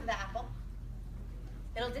will happen to the apple?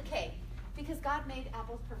 It'll decay. Because God made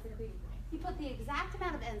apples perfectly. He put the exact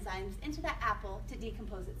amount of enzymes into that apple to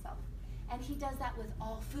decompose itself. And he does that with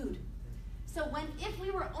all food. So if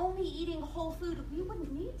we were only eating whole food, we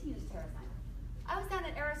wouldn't need to use Terrazyme. I was down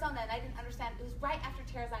in Arizona and I didn't understand. It was right after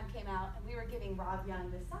Terrazyme came out and we were giving Rob Young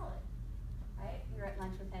this salad. Right? We were at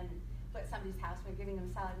lunch with him at somebody's house. We were giving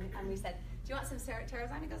him salad and we said, do you want some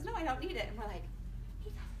Terrazyme? He goes, no, I don't need it. And we're like,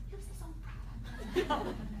 he doesn't use his own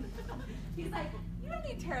product. He's like, you don't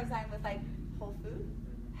need Terrazyme with like whole food.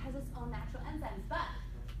 It has its own natural enzymes. But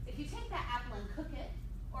if you take that apple and cook it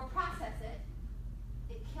or process it,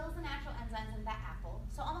 it kills the natural enzymes in that apple.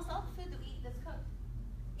 So almost all the food that we eat that's cooked,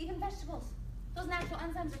 even vegetables, those natural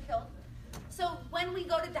enzymes are killed. So when we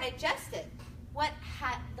go to digest it,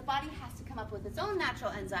 the body has to come up with its own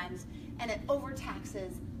natural enzymes, and it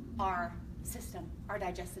overtaxes our system, our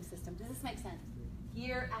digestive system. Does this make sense?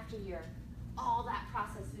 Year after year, all that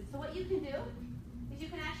processed food. So what you can do is you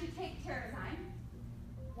can actually take Terrazyme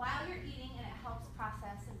while you're eating, and it helps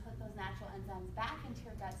process and put those natural enzymes back into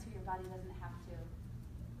your gut so your body doesn't have to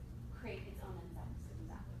create its own enzymes to do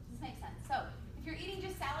that. Does this make sense? So if you're eating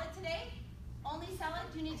just salad today, only salad,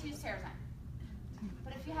 you need to use Terrazyme.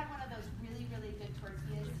 But if you had one of those really, really good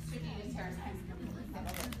tortillas, should you use Terrazyme?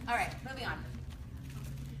 All right, moving on.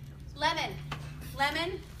 Lemon.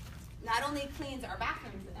 Lemon not only cleans our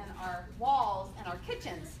bathrooms and our walls and our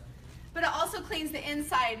kitchens, but it also cleans the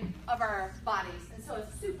inside of our bodies. And so a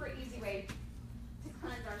super easy way to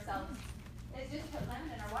cleanse ourselves is just put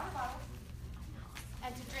lemon in our water bottles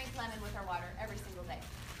and to drink lemon with our water every single day.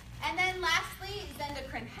 And then lastly,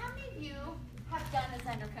 Zendocrine. How many of you have done a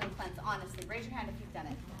Zendocrine cleanse, honestly? Raise your hand if you've done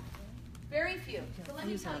it. Very few. So let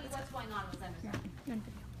me tell you what's going on with Zendocrine.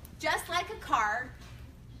 Just like a car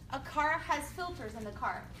has filters in the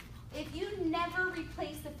car. If you never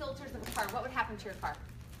replace the filters of a car, what would happen to your car?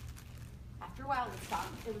 After a while,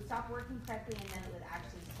 it would stop working correctly, and then it would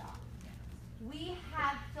actually stop. We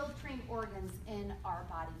have filtering organs in our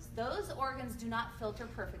bodies. Those organs do not filter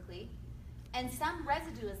perfectly, and some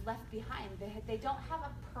residue is left behind. They don't have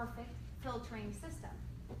a perfect filtering system.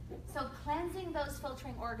 So cleansing those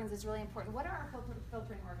filtering organs is really important. What are our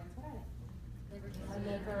filtering organs? What are they? Our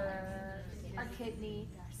liver, our kidney,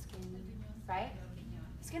 our skin, right?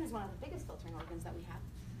 Skin is one of the biggest filtering organs that we have.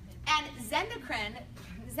 And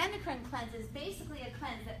Zendocrine cleanse is basically a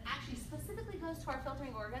cleanse that actually specifically goes to our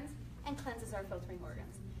filtering organs and cleanses our filtering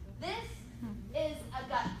organs. This is a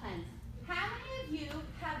gut cleanse. How many of you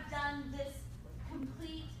have done this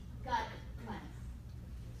complete gut cleanse?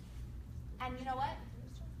 And you know what?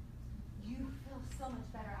 You feel so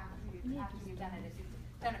much better after you've done it. If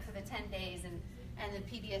you've done it for the 10 days and the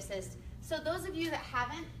PB Assist. So those of you that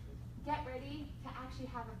haven't, get ready to actually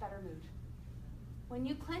have a better mood. When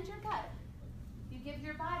you cleanse your gut, you give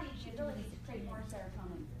your body the ability to create more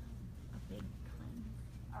serotonin. A big cleanse.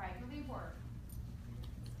 All right, moving forward.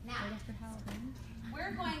 Now, Right after Halloween.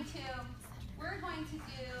 we're going to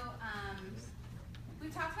do,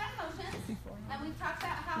 we've talked about emotions, and we've talked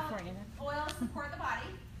about how oils support the body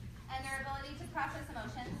and their ability to process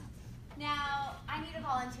emotions. Now, I need a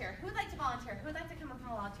volunteer. Who would like to volunteer? Who would like to come up and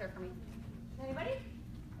volunteer for me? Anybody?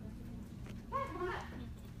 Yeah, come on up.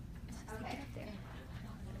 Okay.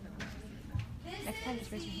 This is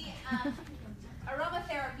the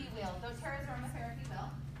aromatherapy wheel, doTERRA's aromatherapy wheel.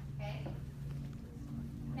 Okay?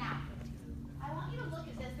 Now, I want you to look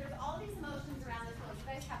at this. There's all these emotions around this wheel. You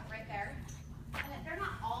guys have it right there. And they're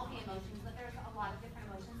not all the emotions, but there's a lot of different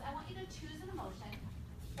emotions. I want you to choose an emotion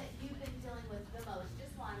that you've been dealing with the most,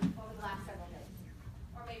 just one, over the last several days.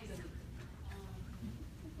 Or maybe the week.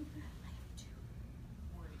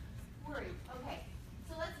 Worried. Okay.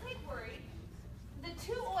 So let's take worried. The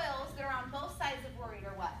two oils that are on both sides of worried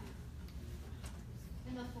are what?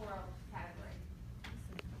 In the floral category.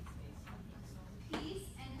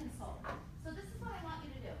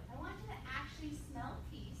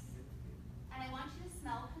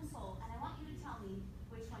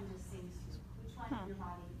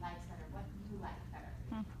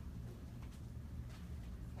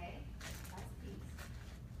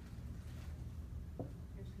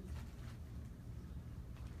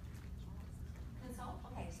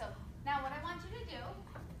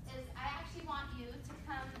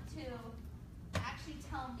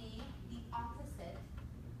 opposite?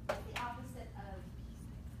 What's the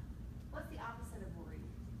opposite of worry?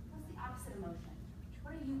 What's the opposite emotion?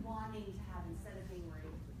 What are you wanting to have instead of being worried?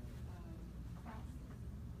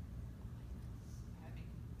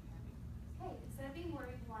 Okay, instead of being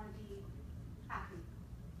worried, you want to be happy.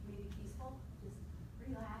 Maybe peaceful, just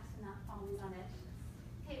relax and not always on edge.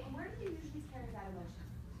 Okay, and where do you usually carry that emotion?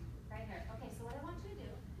 Right here. Okay, so what I want you to do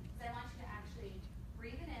is I want you to actually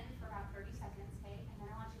breathe it in for about 30 seconds, okay? And then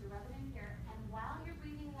I want you to rub it in here. And while you're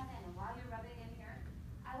breathing that in and while you're rubbing it in here,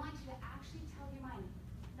 I want you to actually tell your mind,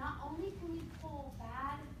 not only can we pull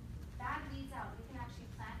bad weeds out, we can actually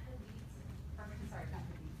plant good weeds, or sorry, not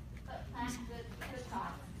good weeds, but plant good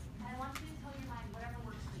thoughts. And I want you to tell your mind whatever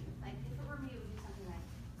works for you. Like if it were me, it would be something like,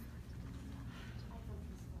 I feel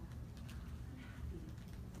peaceful. I'm happy.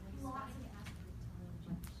 Lots of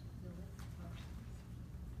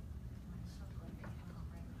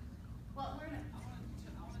well, we're gonna. I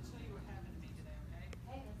want to tell you what happened to me today, okay?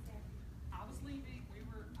 Hey, let's hear. I was leaving.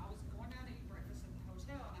 I was going down to eat breakfast at the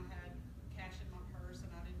hotel, and I had cash in my purse,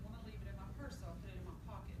 and I didn't want to leave it in my purse, so I put it in my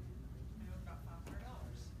pocket. And it was about $500.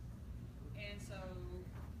 And so,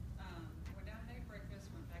 went down and ate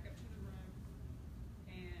breakfast, went back up to the room,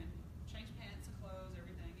 and changed pants and clothes,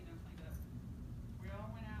 everything, cleaned up. We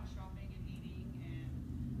all went out shopping and eating, and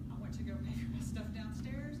I went to go pay for my stuff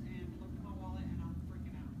downstairs, and looked at my wallet, and I'm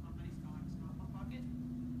freaking out. My money's gone. It's not in my pocket.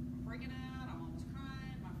 I'm freaking out. I'm almost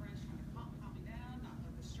crying. My friend's trying to calm me down, not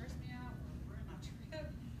let this stress me out, ruin my trip.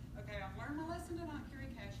 Okay, I've learned my lesson to not carry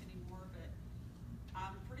cash anymore, but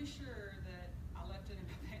I'm pretty sure that I left it in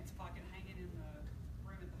my pants pocket hanging in the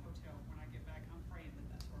room at the hotel. When I get back, I'm praying that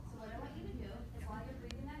that's where So my what I want you to do is while you're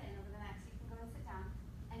breathing that in over the next, you can go and sit down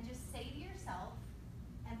and just say to yourself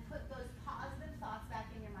and put those positive thoughts back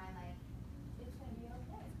in your mind like, it's going to be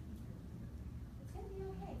okay. It's going to be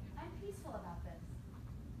okay. I'm peaceful about this.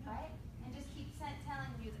 Right? And just keep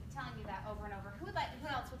telling you that over and over. Who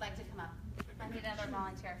else would like to come up? I need another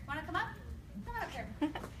volunteer. Want to come up? Come on up here.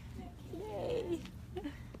 Yay.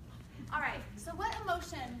 All right. So what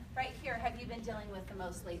emotion right here have you been dealing with the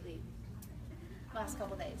most lately? Last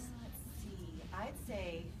couple days. Let's see. I'd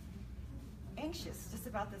say anxious just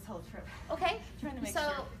about this whole trip. Okay. Trying to make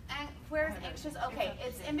so, sure. and where's anxious? Okay,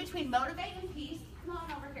 it's in between motivate and peace. Come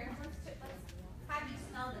on over here. Let's have you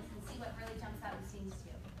smell this and see what really jumps out and stings to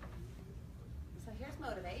you. So here's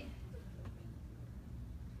motivate.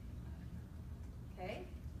 Okay.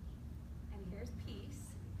 And here's peace.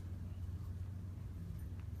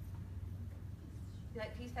 You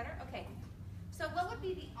like peace better? Okay. So what would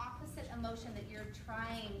be the opposite emotion that you're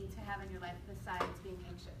trying to have in your life besides being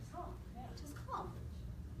anxious? Calm. Just calm.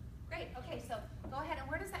 Great. Okay, so go ahead. And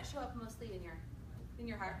where does that show up mostly in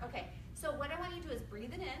your heart? Okay. So what I want you to do is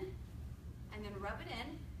breathe it in and then rub it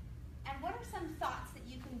in. And what are some thoughts that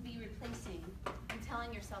you can be replacing and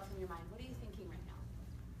telling yourself in your mind? What are you thinking right now?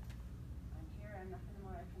 I'm here. I'm nothing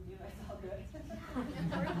more I can do. It's all good.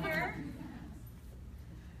 We're here.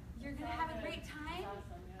 You're going to have a great time.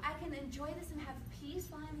 Awesome, yeah. I can enjoy this and have peace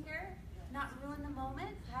while I'm here, not ruin the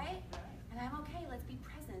moment, right? And I'm okay. Let's be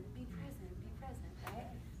present, be present, be present, right?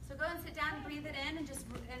 So go and sit down and breathe it in and just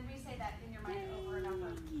re-say that in your mind over and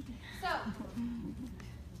over.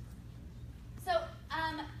 So,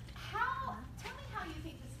 tell me how you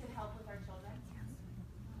think this could help with our children.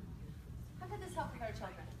 How could this help with our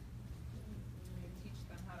children? Teach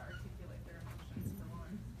them how to articulate their emotions for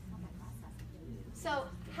one. So,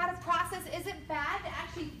 how to process, is it bad to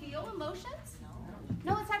actually feel emotions?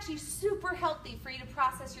 No, it's actually super healthy for you to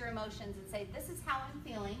process your emotions and say, this is how I'm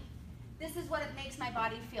feeling. This is what it makes my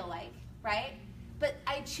body feel like, right? But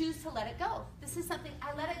I choose to let it go. This is something,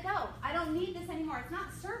 I let it go. I don't need this anymore. It's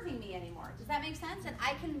not serving me anymore. Does that make sense? And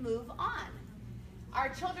I can move on. Our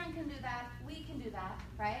children can do that. We can do that,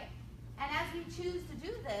 right? And as we choose to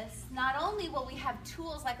do this, not only will we have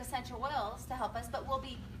tools like essential oils to help us, but we'll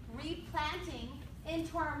be replanting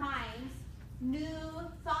into our minds new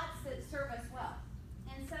thoughts that serve us well,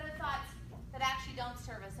 instead of thoughts that actually don't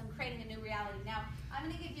serve us, and creating a new reality. Now, I'm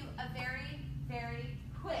going to give you a very, very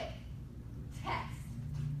quick test,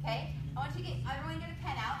 okay? I want you to everyone get a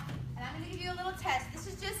pen out, and I'm going to give you a little test. This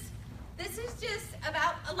is just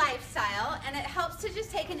about a lifestyle, and it helps to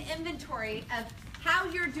just take an inventory of how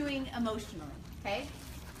you're doing emotionally, okay?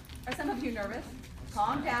 Are some of you nervous?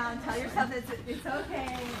 Calm down. Tell yourself it's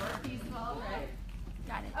okay. We're peaceful, right?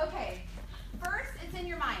 Got it. Okay. First, it's in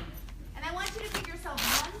your mind. And I want you to give yourself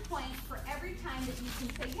 1 point for every time that you can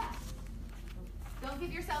say yes. Don't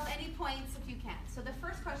give yourself any points if you can't. So the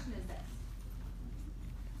first question is this.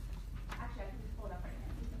 Actually, I can just pull it up right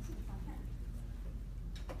here. It's on here.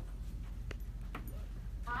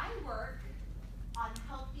 I work on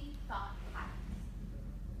healthy thought patterns.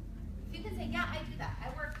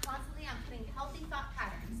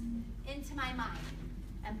 into my mind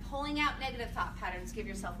and pulling out negative thought patterns, give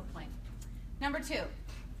yourself a point. Number 2,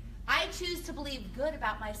 I choose to believe good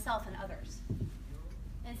about myself and others.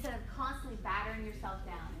 Instead of constantly battering yourself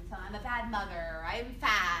down and telling I'm a bad mother, or I'm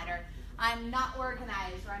fat, or I'm not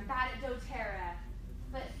organized, or I'm bad at doTERRA.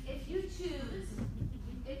 But if you choose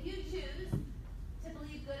to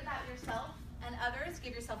believe good about yourself and others,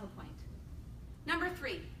 give yourself a point. Number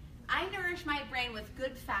 3, I nourish my brain with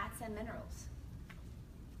good fats and minerals.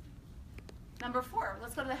 Number 4,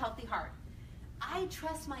 let's go to the healthy heart. I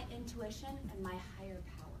trust my intuition and my higher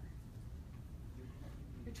power.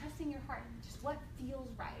 You're trusting your heart, just what feels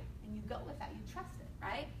right, and you go with that, you trust it,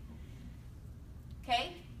 right?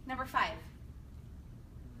 Okay, number 5,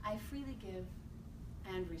 I freely give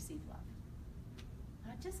and receive love.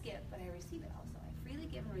 Not just give, but I receive it also. I freely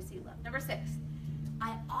give and receive love. Number 6,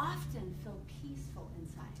 I often feel peaceful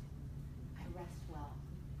inside. I rest well.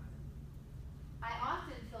 I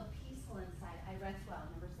often feel peaceful inside. I rest well.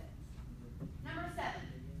 Number 6. Number 7,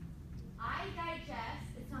 I digest.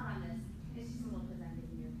 It's not on this. It's just a little because I'm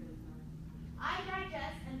giving you a food moment. I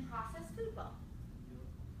digest and process food well.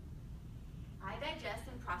 I digest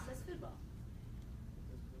and process food well.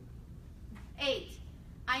 8,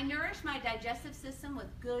 I nourish my digestive system with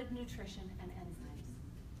good nutrition and enzymes.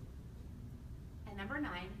 And number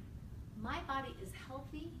 9, my body is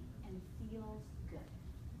healthy and feels good.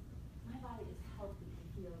 My body is healthy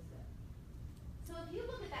and feels good. So if you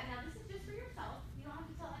look at that, now this is just for yourself. You don't have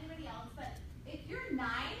to tell anybody else, but if you're 9,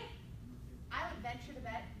 I would venture to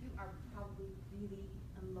bet you are probably really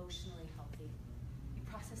emotionally healthy. You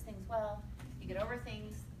process things well, you get over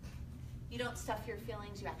things, you don't stuff your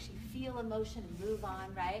feelings, you actually feel emotion and move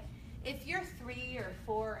on, right? If you're 3 or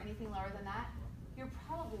 4 or anything lower than that, you're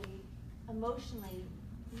probably emotionally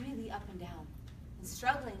really up and down and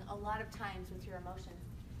struggling a lot of times with your emotions.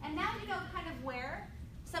 And now you know kind of where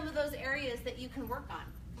some of those areas that you can work on,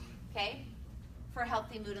 okay, for a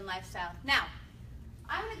healthy mood and lifestyle. Now,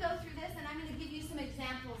 I'm going to go through this and I'm going to give you some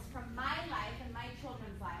examples from my life and my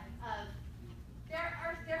children's life of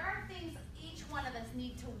there are things each one of us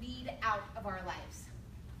need to weed out of our lives.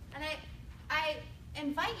 And I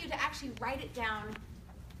invite you to actually write it down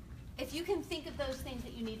if you can think of those things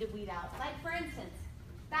that you need to weed out. Like, for instance,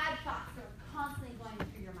 bad thoughts that are constantly going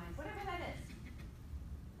through your mind, whatever that is.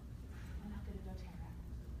 I'm not good at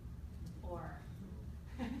doTERRA. Or,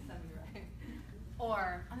 some of you are right.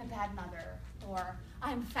 Or, I'm a bad mother. Or,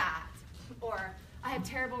 I'm fat. Or, I have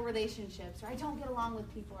terrible relationships. Or, I don't get along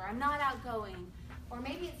with people. Or, I'm not outgoing. Or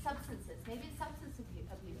maybe it's substances. Maybe it's substance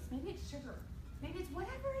abuse. Maybe it's sugar. Maybe it's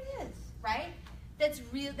whatever it is, right? That's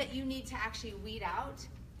real, that you need to actually weed out.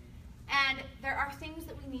 And there are things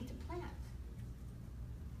that we need to plant.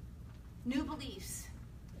 New beliefs.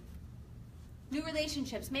 New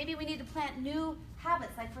relationships. Maybe we need to plant new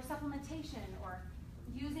habits, like for supplementation or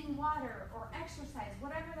using water or exercise,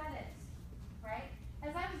 whatever that is, right?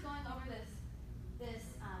 As I was going over this,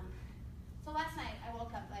 so last night I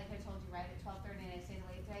woke up, like I told you, right, at 12:30 and I stayed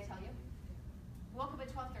awake. Did I tell you? I woke up at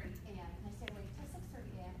 12:30 a.m. and I stayed awake till 6:30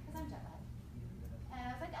 a.m. because I'm jet lagged. And I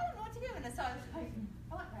was like, I don't know what to do. And so I was like,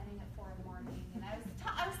 I went running at 4 in the morning and I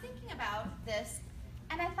was thinking about this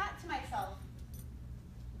and I thought to myself,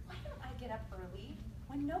 why don't I get up early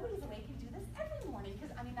when nobody's awake and do this every morning?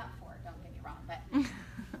 Because, I mean, not 4, don't get me wrong, but.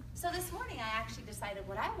 So this morning I actually decided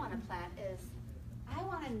what I want to plant is I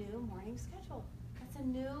want a new morning schedule. It's a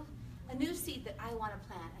new seed that I want to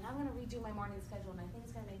plant, and I'm going to redo my morning schedule, and I think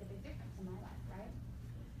it's going to make a big difference in my life, right?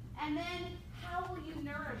 And then, how will you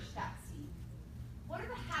nourish that seed? What are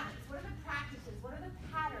the habits? What are the practices? What are the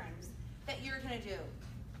patterns that you're going to do?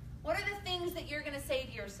 What are the things that you're going to say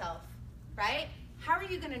to yourself, right? How are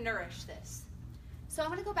you going to nourish this? So I'm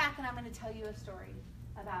going to go back, and I'm going to tell you a story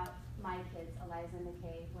about my kids, Eliza and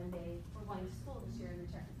McKay, when they were going to school this year in the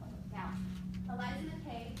Czech Republic. Now, Eliza and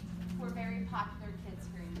McKay were very popular kids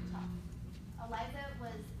here in Utah. Eliza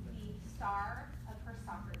was the star of her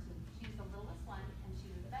soccer team. She was the littlest one, and she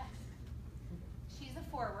was the best. She's a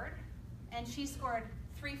forward, and she scored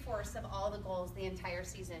 3/4 of all the goals the entire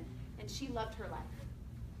season, and she loved her life.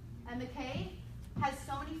 And McKay has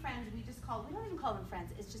so many friends, we don't even call them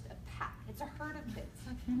friends, it's just a pack. It's a herd of kids.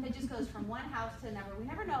 It just goes from one house to another. We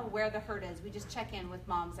never know where the herd is. We just check in with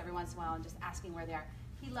moms every once in a while and just asking where they are.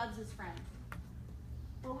 He loves his friends.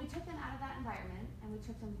 Well, we took them out of that environment and we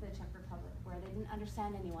took them to the Czech Republic where they didn't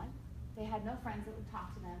understand anyone. They had no friends that would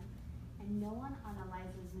talk to them. And no one on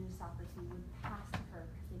Eliza's new soccer team would pass to her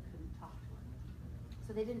because they couldn't talk to her.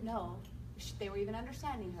 So they didn't know they were even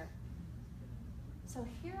understanding her. So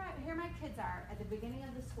here my kids are at the beginning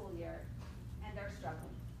of the school year and they're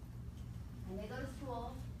struggling. And they go to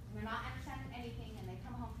school and they're not understanding anything and they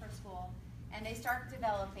come home from school and they start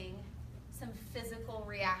developing some physical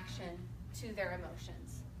reaction to their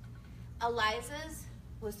emotions. Eliza's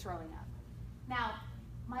was throwing up. Now,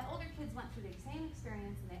 my older kids went through the same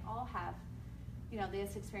experience, and they all have,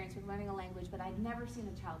 this experience with learning a language, but I'd never seen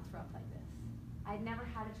a child throw up like this. I'd never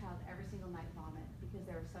had a child every single night vomit because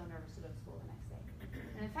they were so nervous to go to school the next day.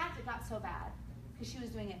 And in fact, it got so bad, because she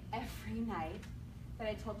was doing it every night, that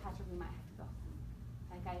I told Patrick we might have to go.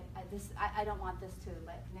 Like, I don't want this to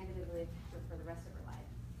negatively affect her for the rest of her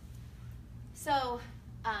life. So,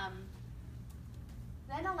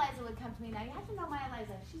 then Eliza would come to me. Now, you have to know my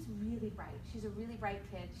Eliza. She's really bright. She's a really bright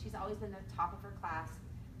kid. She's always been the top of her class.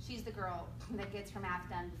 She's the girl that gets her math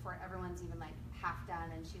done before everyone's even half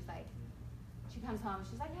done. And she's like, she comes home.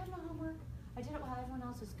 She's like, I have no homework. I did it while everyone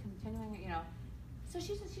else was continuing, So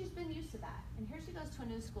she's been used to that. And here she goes to a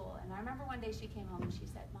new school. And I remember one day she came home and she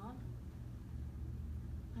said, Mom,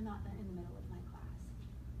 I'm not in the middle of my class.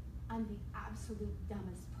 I'm the absolute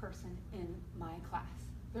dumbest person in my class.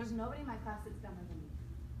 There's nobody in my class that's dumber than me.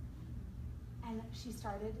 And she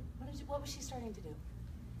started, what was she starting to do?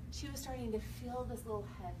 She was starting to fill this little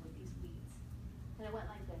head with these weeds. And it went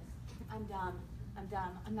like this. I'm dumb.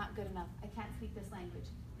 I'm not good enough. I can't speak this language.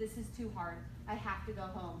 This is too hard. I have to go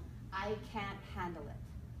home. I can't handle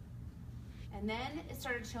it. And then it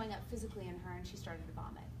started showing up physically in her, and she started to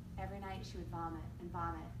vomit. Every night she would vomit,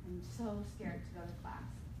 and so scared to go to class.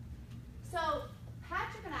 So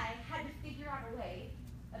Patrick and I had to figure out a way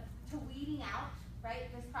to weeding out,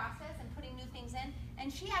 this process and putting new things in.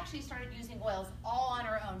 And she actually started using oils all on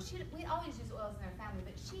her own. We always use oils in our family,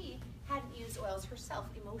 but she hadn't used oils herself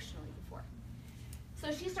emotionally before.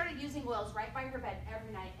 So she started using oils right by her bed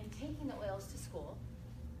every night and taking the oils to school.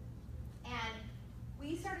 And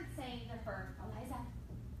we started saying to her, Eliza,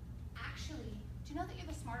 actually, do you know that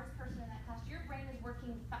you're the smartest person in that class? Your brain is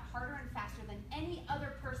working harder and faster than any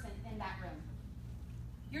other person in that room.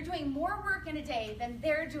 You're doing more work in a day than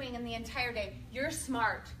they're doing in the entire day. You're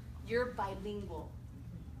smart. You're bilingual.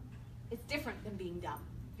 It's different than being dumb.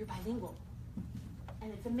 You're bilingual.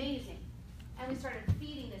 And it's amazing. And we started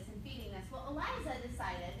feeding this and feeding this. Well, Eliza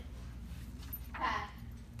decided that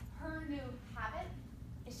her new habit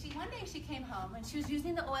is one day she came home and she was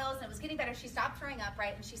using the oils and it was getting better. She stopped throwing up,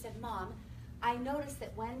 and she said, Mom, I noticed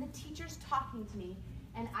that when the teacher's talking to me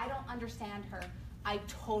and I don't understand her, I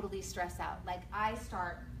totally stress out. I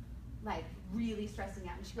start really stressing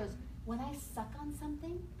out. And she goes, when I suck on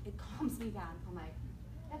something, it calms me down. I'm like,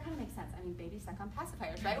 that kind of makes sense. I mean, babies suck on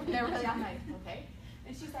pacifiers, right? When they're really, I'm like, okay.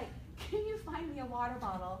 And she's like, can you find me a water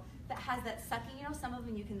bottle that has that sucking, some of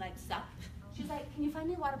them you can suck? She's like, can you find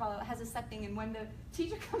me a water bottle that has a suck thing? And when the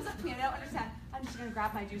teacher comes up to me and I don't understand, I'm just gonna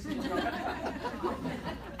grab my juice and just throw it.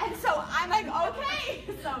 And so I'm like, okay.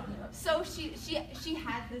 So she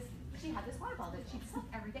had this water bottle that she'd suck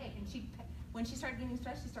every day. And when she started getting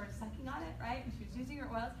stressed, she started sucking on it, right? And she was using her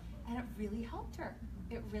oils, and it really helped her.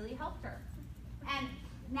 It really helped her. And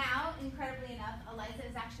now, incredibly enough, Eliza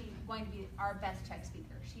is actually going to be our best Czech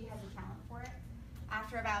speaker. She has a talent for it.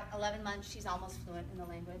 After about 11 months, she's almost fluent in the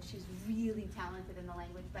language. She's really talented in the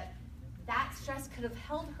language, but that stress could have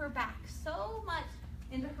held her back so much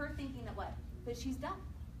into her thinking that she's dumb,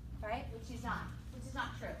 right? Which she's not, which is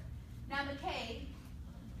not true. Now, McKay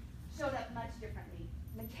showed up much differently.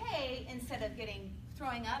 McKay, instead of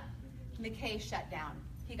throwing up, McKay shut down.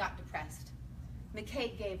 He got depressed.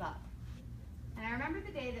 McKay gave up. And I remember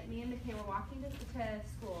the day that me and McKay were walking to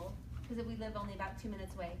school, because we live only about 2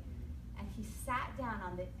 minutes away, and he sat down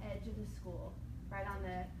on the edge of the school,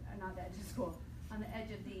 not the edge of school, on the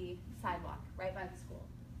edge of the sidewalk, right by the school.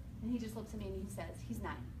 And he just looks at me and he says, he's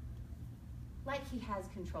 9. Like he has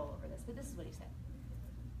control over this, but this is what he said.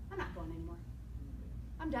 I'm not going anymore.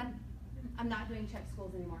 I'm done. I'm not doing Czech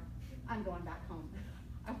schools anymore. I'm going back home.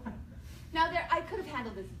 Now, I could have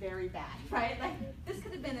handled this very bad, right? This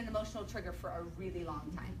could have been an emotional trigger for a really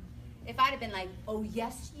long time. If I'd have been like, oh,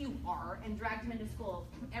 yes, you are, and dragged him into school,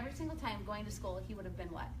 every single time going to school, he would have been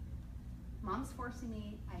what? Mom's forcing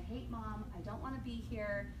me. I hate Mom. I don't want to be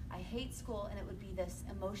here. I hate school. And it would be this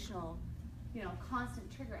emotional, constant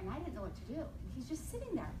trigger. And I didn't know what to do. And he's just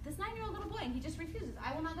sitting there, this 9-year-old little boy, and he just refuses.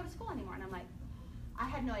 I will not go to school anymore. And I'm like, I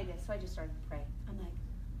had no idea. So I just started to pray. I'm like,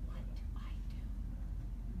 what do I do?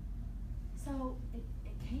 So it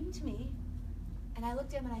came to me, and I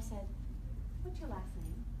looked at him and I said, what's your last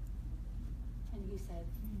name? And he said,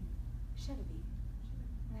 Chevy.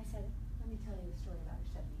 And I said, let me tell you the story about the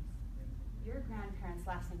Chevys. Your grandparents'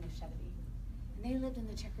 last name was Chevy, and they lived in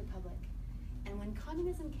the Czech Republic. And when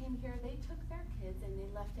communism came here, they took their kids and they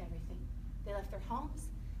left everything. They left their homes,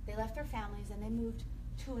 they left their families, and they moved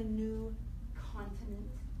to a new continent,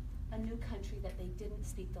 a new country that they didn't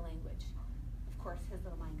speak the language. course, his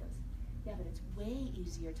little mind goes, yeah, but it's way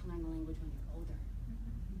easier to learn the language when you're older.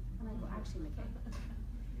 I'm like, well, actually, McKay,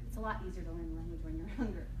 it's a lot easier to learn the language when you're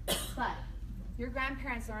younger. But your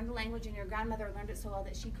grandparents learned the language and your grandmother learned it so well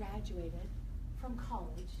that she graduated from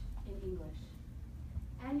college in English.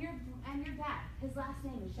 And your dad, his last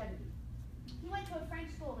name is Chevy. He went to a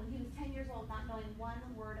French school when he was 10 years old, not knowing one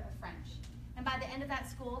word of French. And by the end of that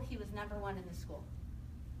school, he was #1 in the school.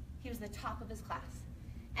 He was the top of his class.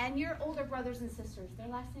 And your older brothers and sisters, their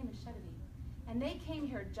last name is Chevy. And they came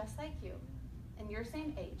here just like you, and your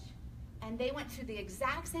same age. And they went through the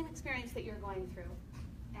exact same experience that you're going through.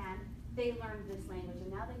 And they learned this language,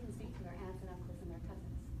 and now they can speak to their aunts and uncles and their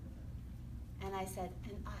cousins. And I said,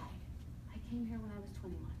 and I came here when I was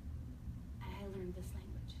 21, and I learned this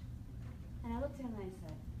language. And I looked at him and I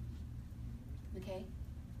said, McKay,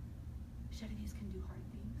 Chedevies can do hard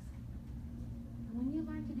things. And when you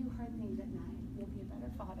learn to do hard things at 9, you'll be a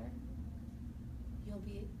better father, you'll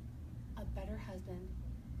be a better husband,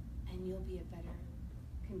 and you'll be a better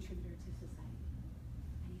contributor to society.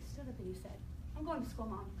 And he stood up and he said, I'm going to school,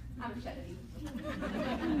 Mom. I'm a Chedevie.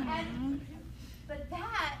 But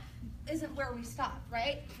that isn't where we stopped,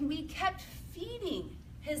 right? We kept feeding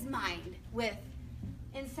his mind with,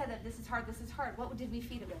 instead of this is hard, what did we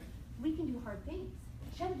feed it with? We can do hard things.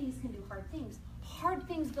 Chedevies can do hard things. Hard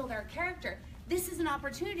things build our character. This is an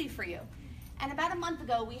opportunity for you. And about a month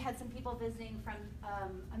ago, we had some people visiting from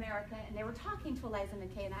America, and they were talking to Eliza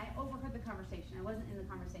McKay, and I overheard the conversation. I wasn't in the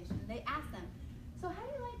conversation. And they asked them, so how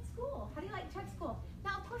do you like school? How do you like tech school?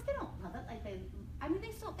 Now, of course, they don't love it.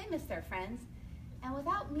 They miss their friends. And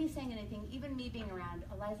without me saying anything, even me being around,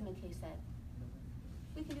 Eliza McKay said,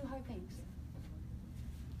 we can do hard things.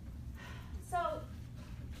 So,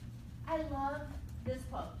 I love this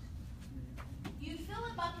quote. You fill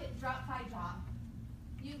a bucket drop by drop.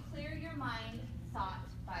 You clear your mind thought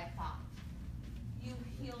by thought. You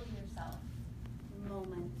heal yourself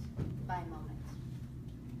moment by moment.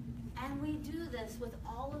 And we do this with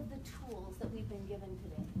all of the tools that we've been given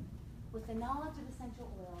today. With the knowledge of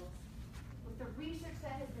essential oils, with the research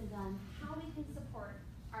that has been done, how we can support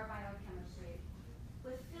our biochemistry,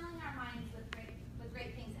 with filling our minds with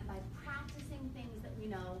great things, and by practicing things that we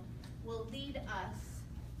know will lead us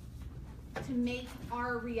to make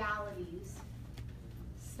our realities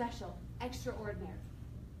special, extraordinary.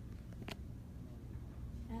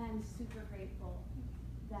 And I'm super grateful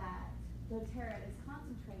that doTERRA is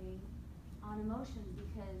concentrating on emotions,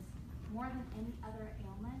 because more than any other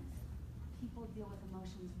ailment, people deal with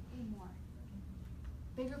emotions way more.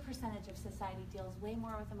 Bigger percentage of society deals way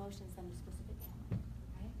more with emotions than a specific ailment,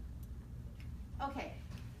 right? Okay,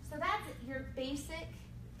 so that's your basic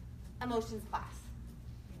emotions class.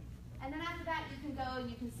 And then after that, you can go and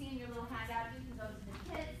you can see in your little handout, you can go to the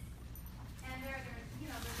kits, and there's an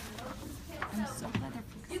emotions kit. So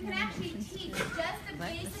you can actually teach just a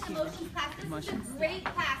basic emotions class. This is a great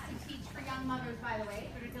class to teach for young mothers, by the way,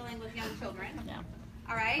 that are dealing with young children. Yeah.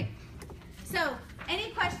 All right? So, any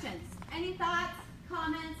questions? Any thoughts?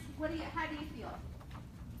 Comments? How do you feel?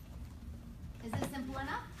 Is this simple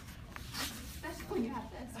enough? Especially when you have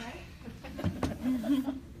this, right?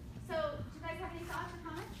 So, do you guys have any thoughts or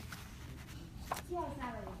comments? Yes.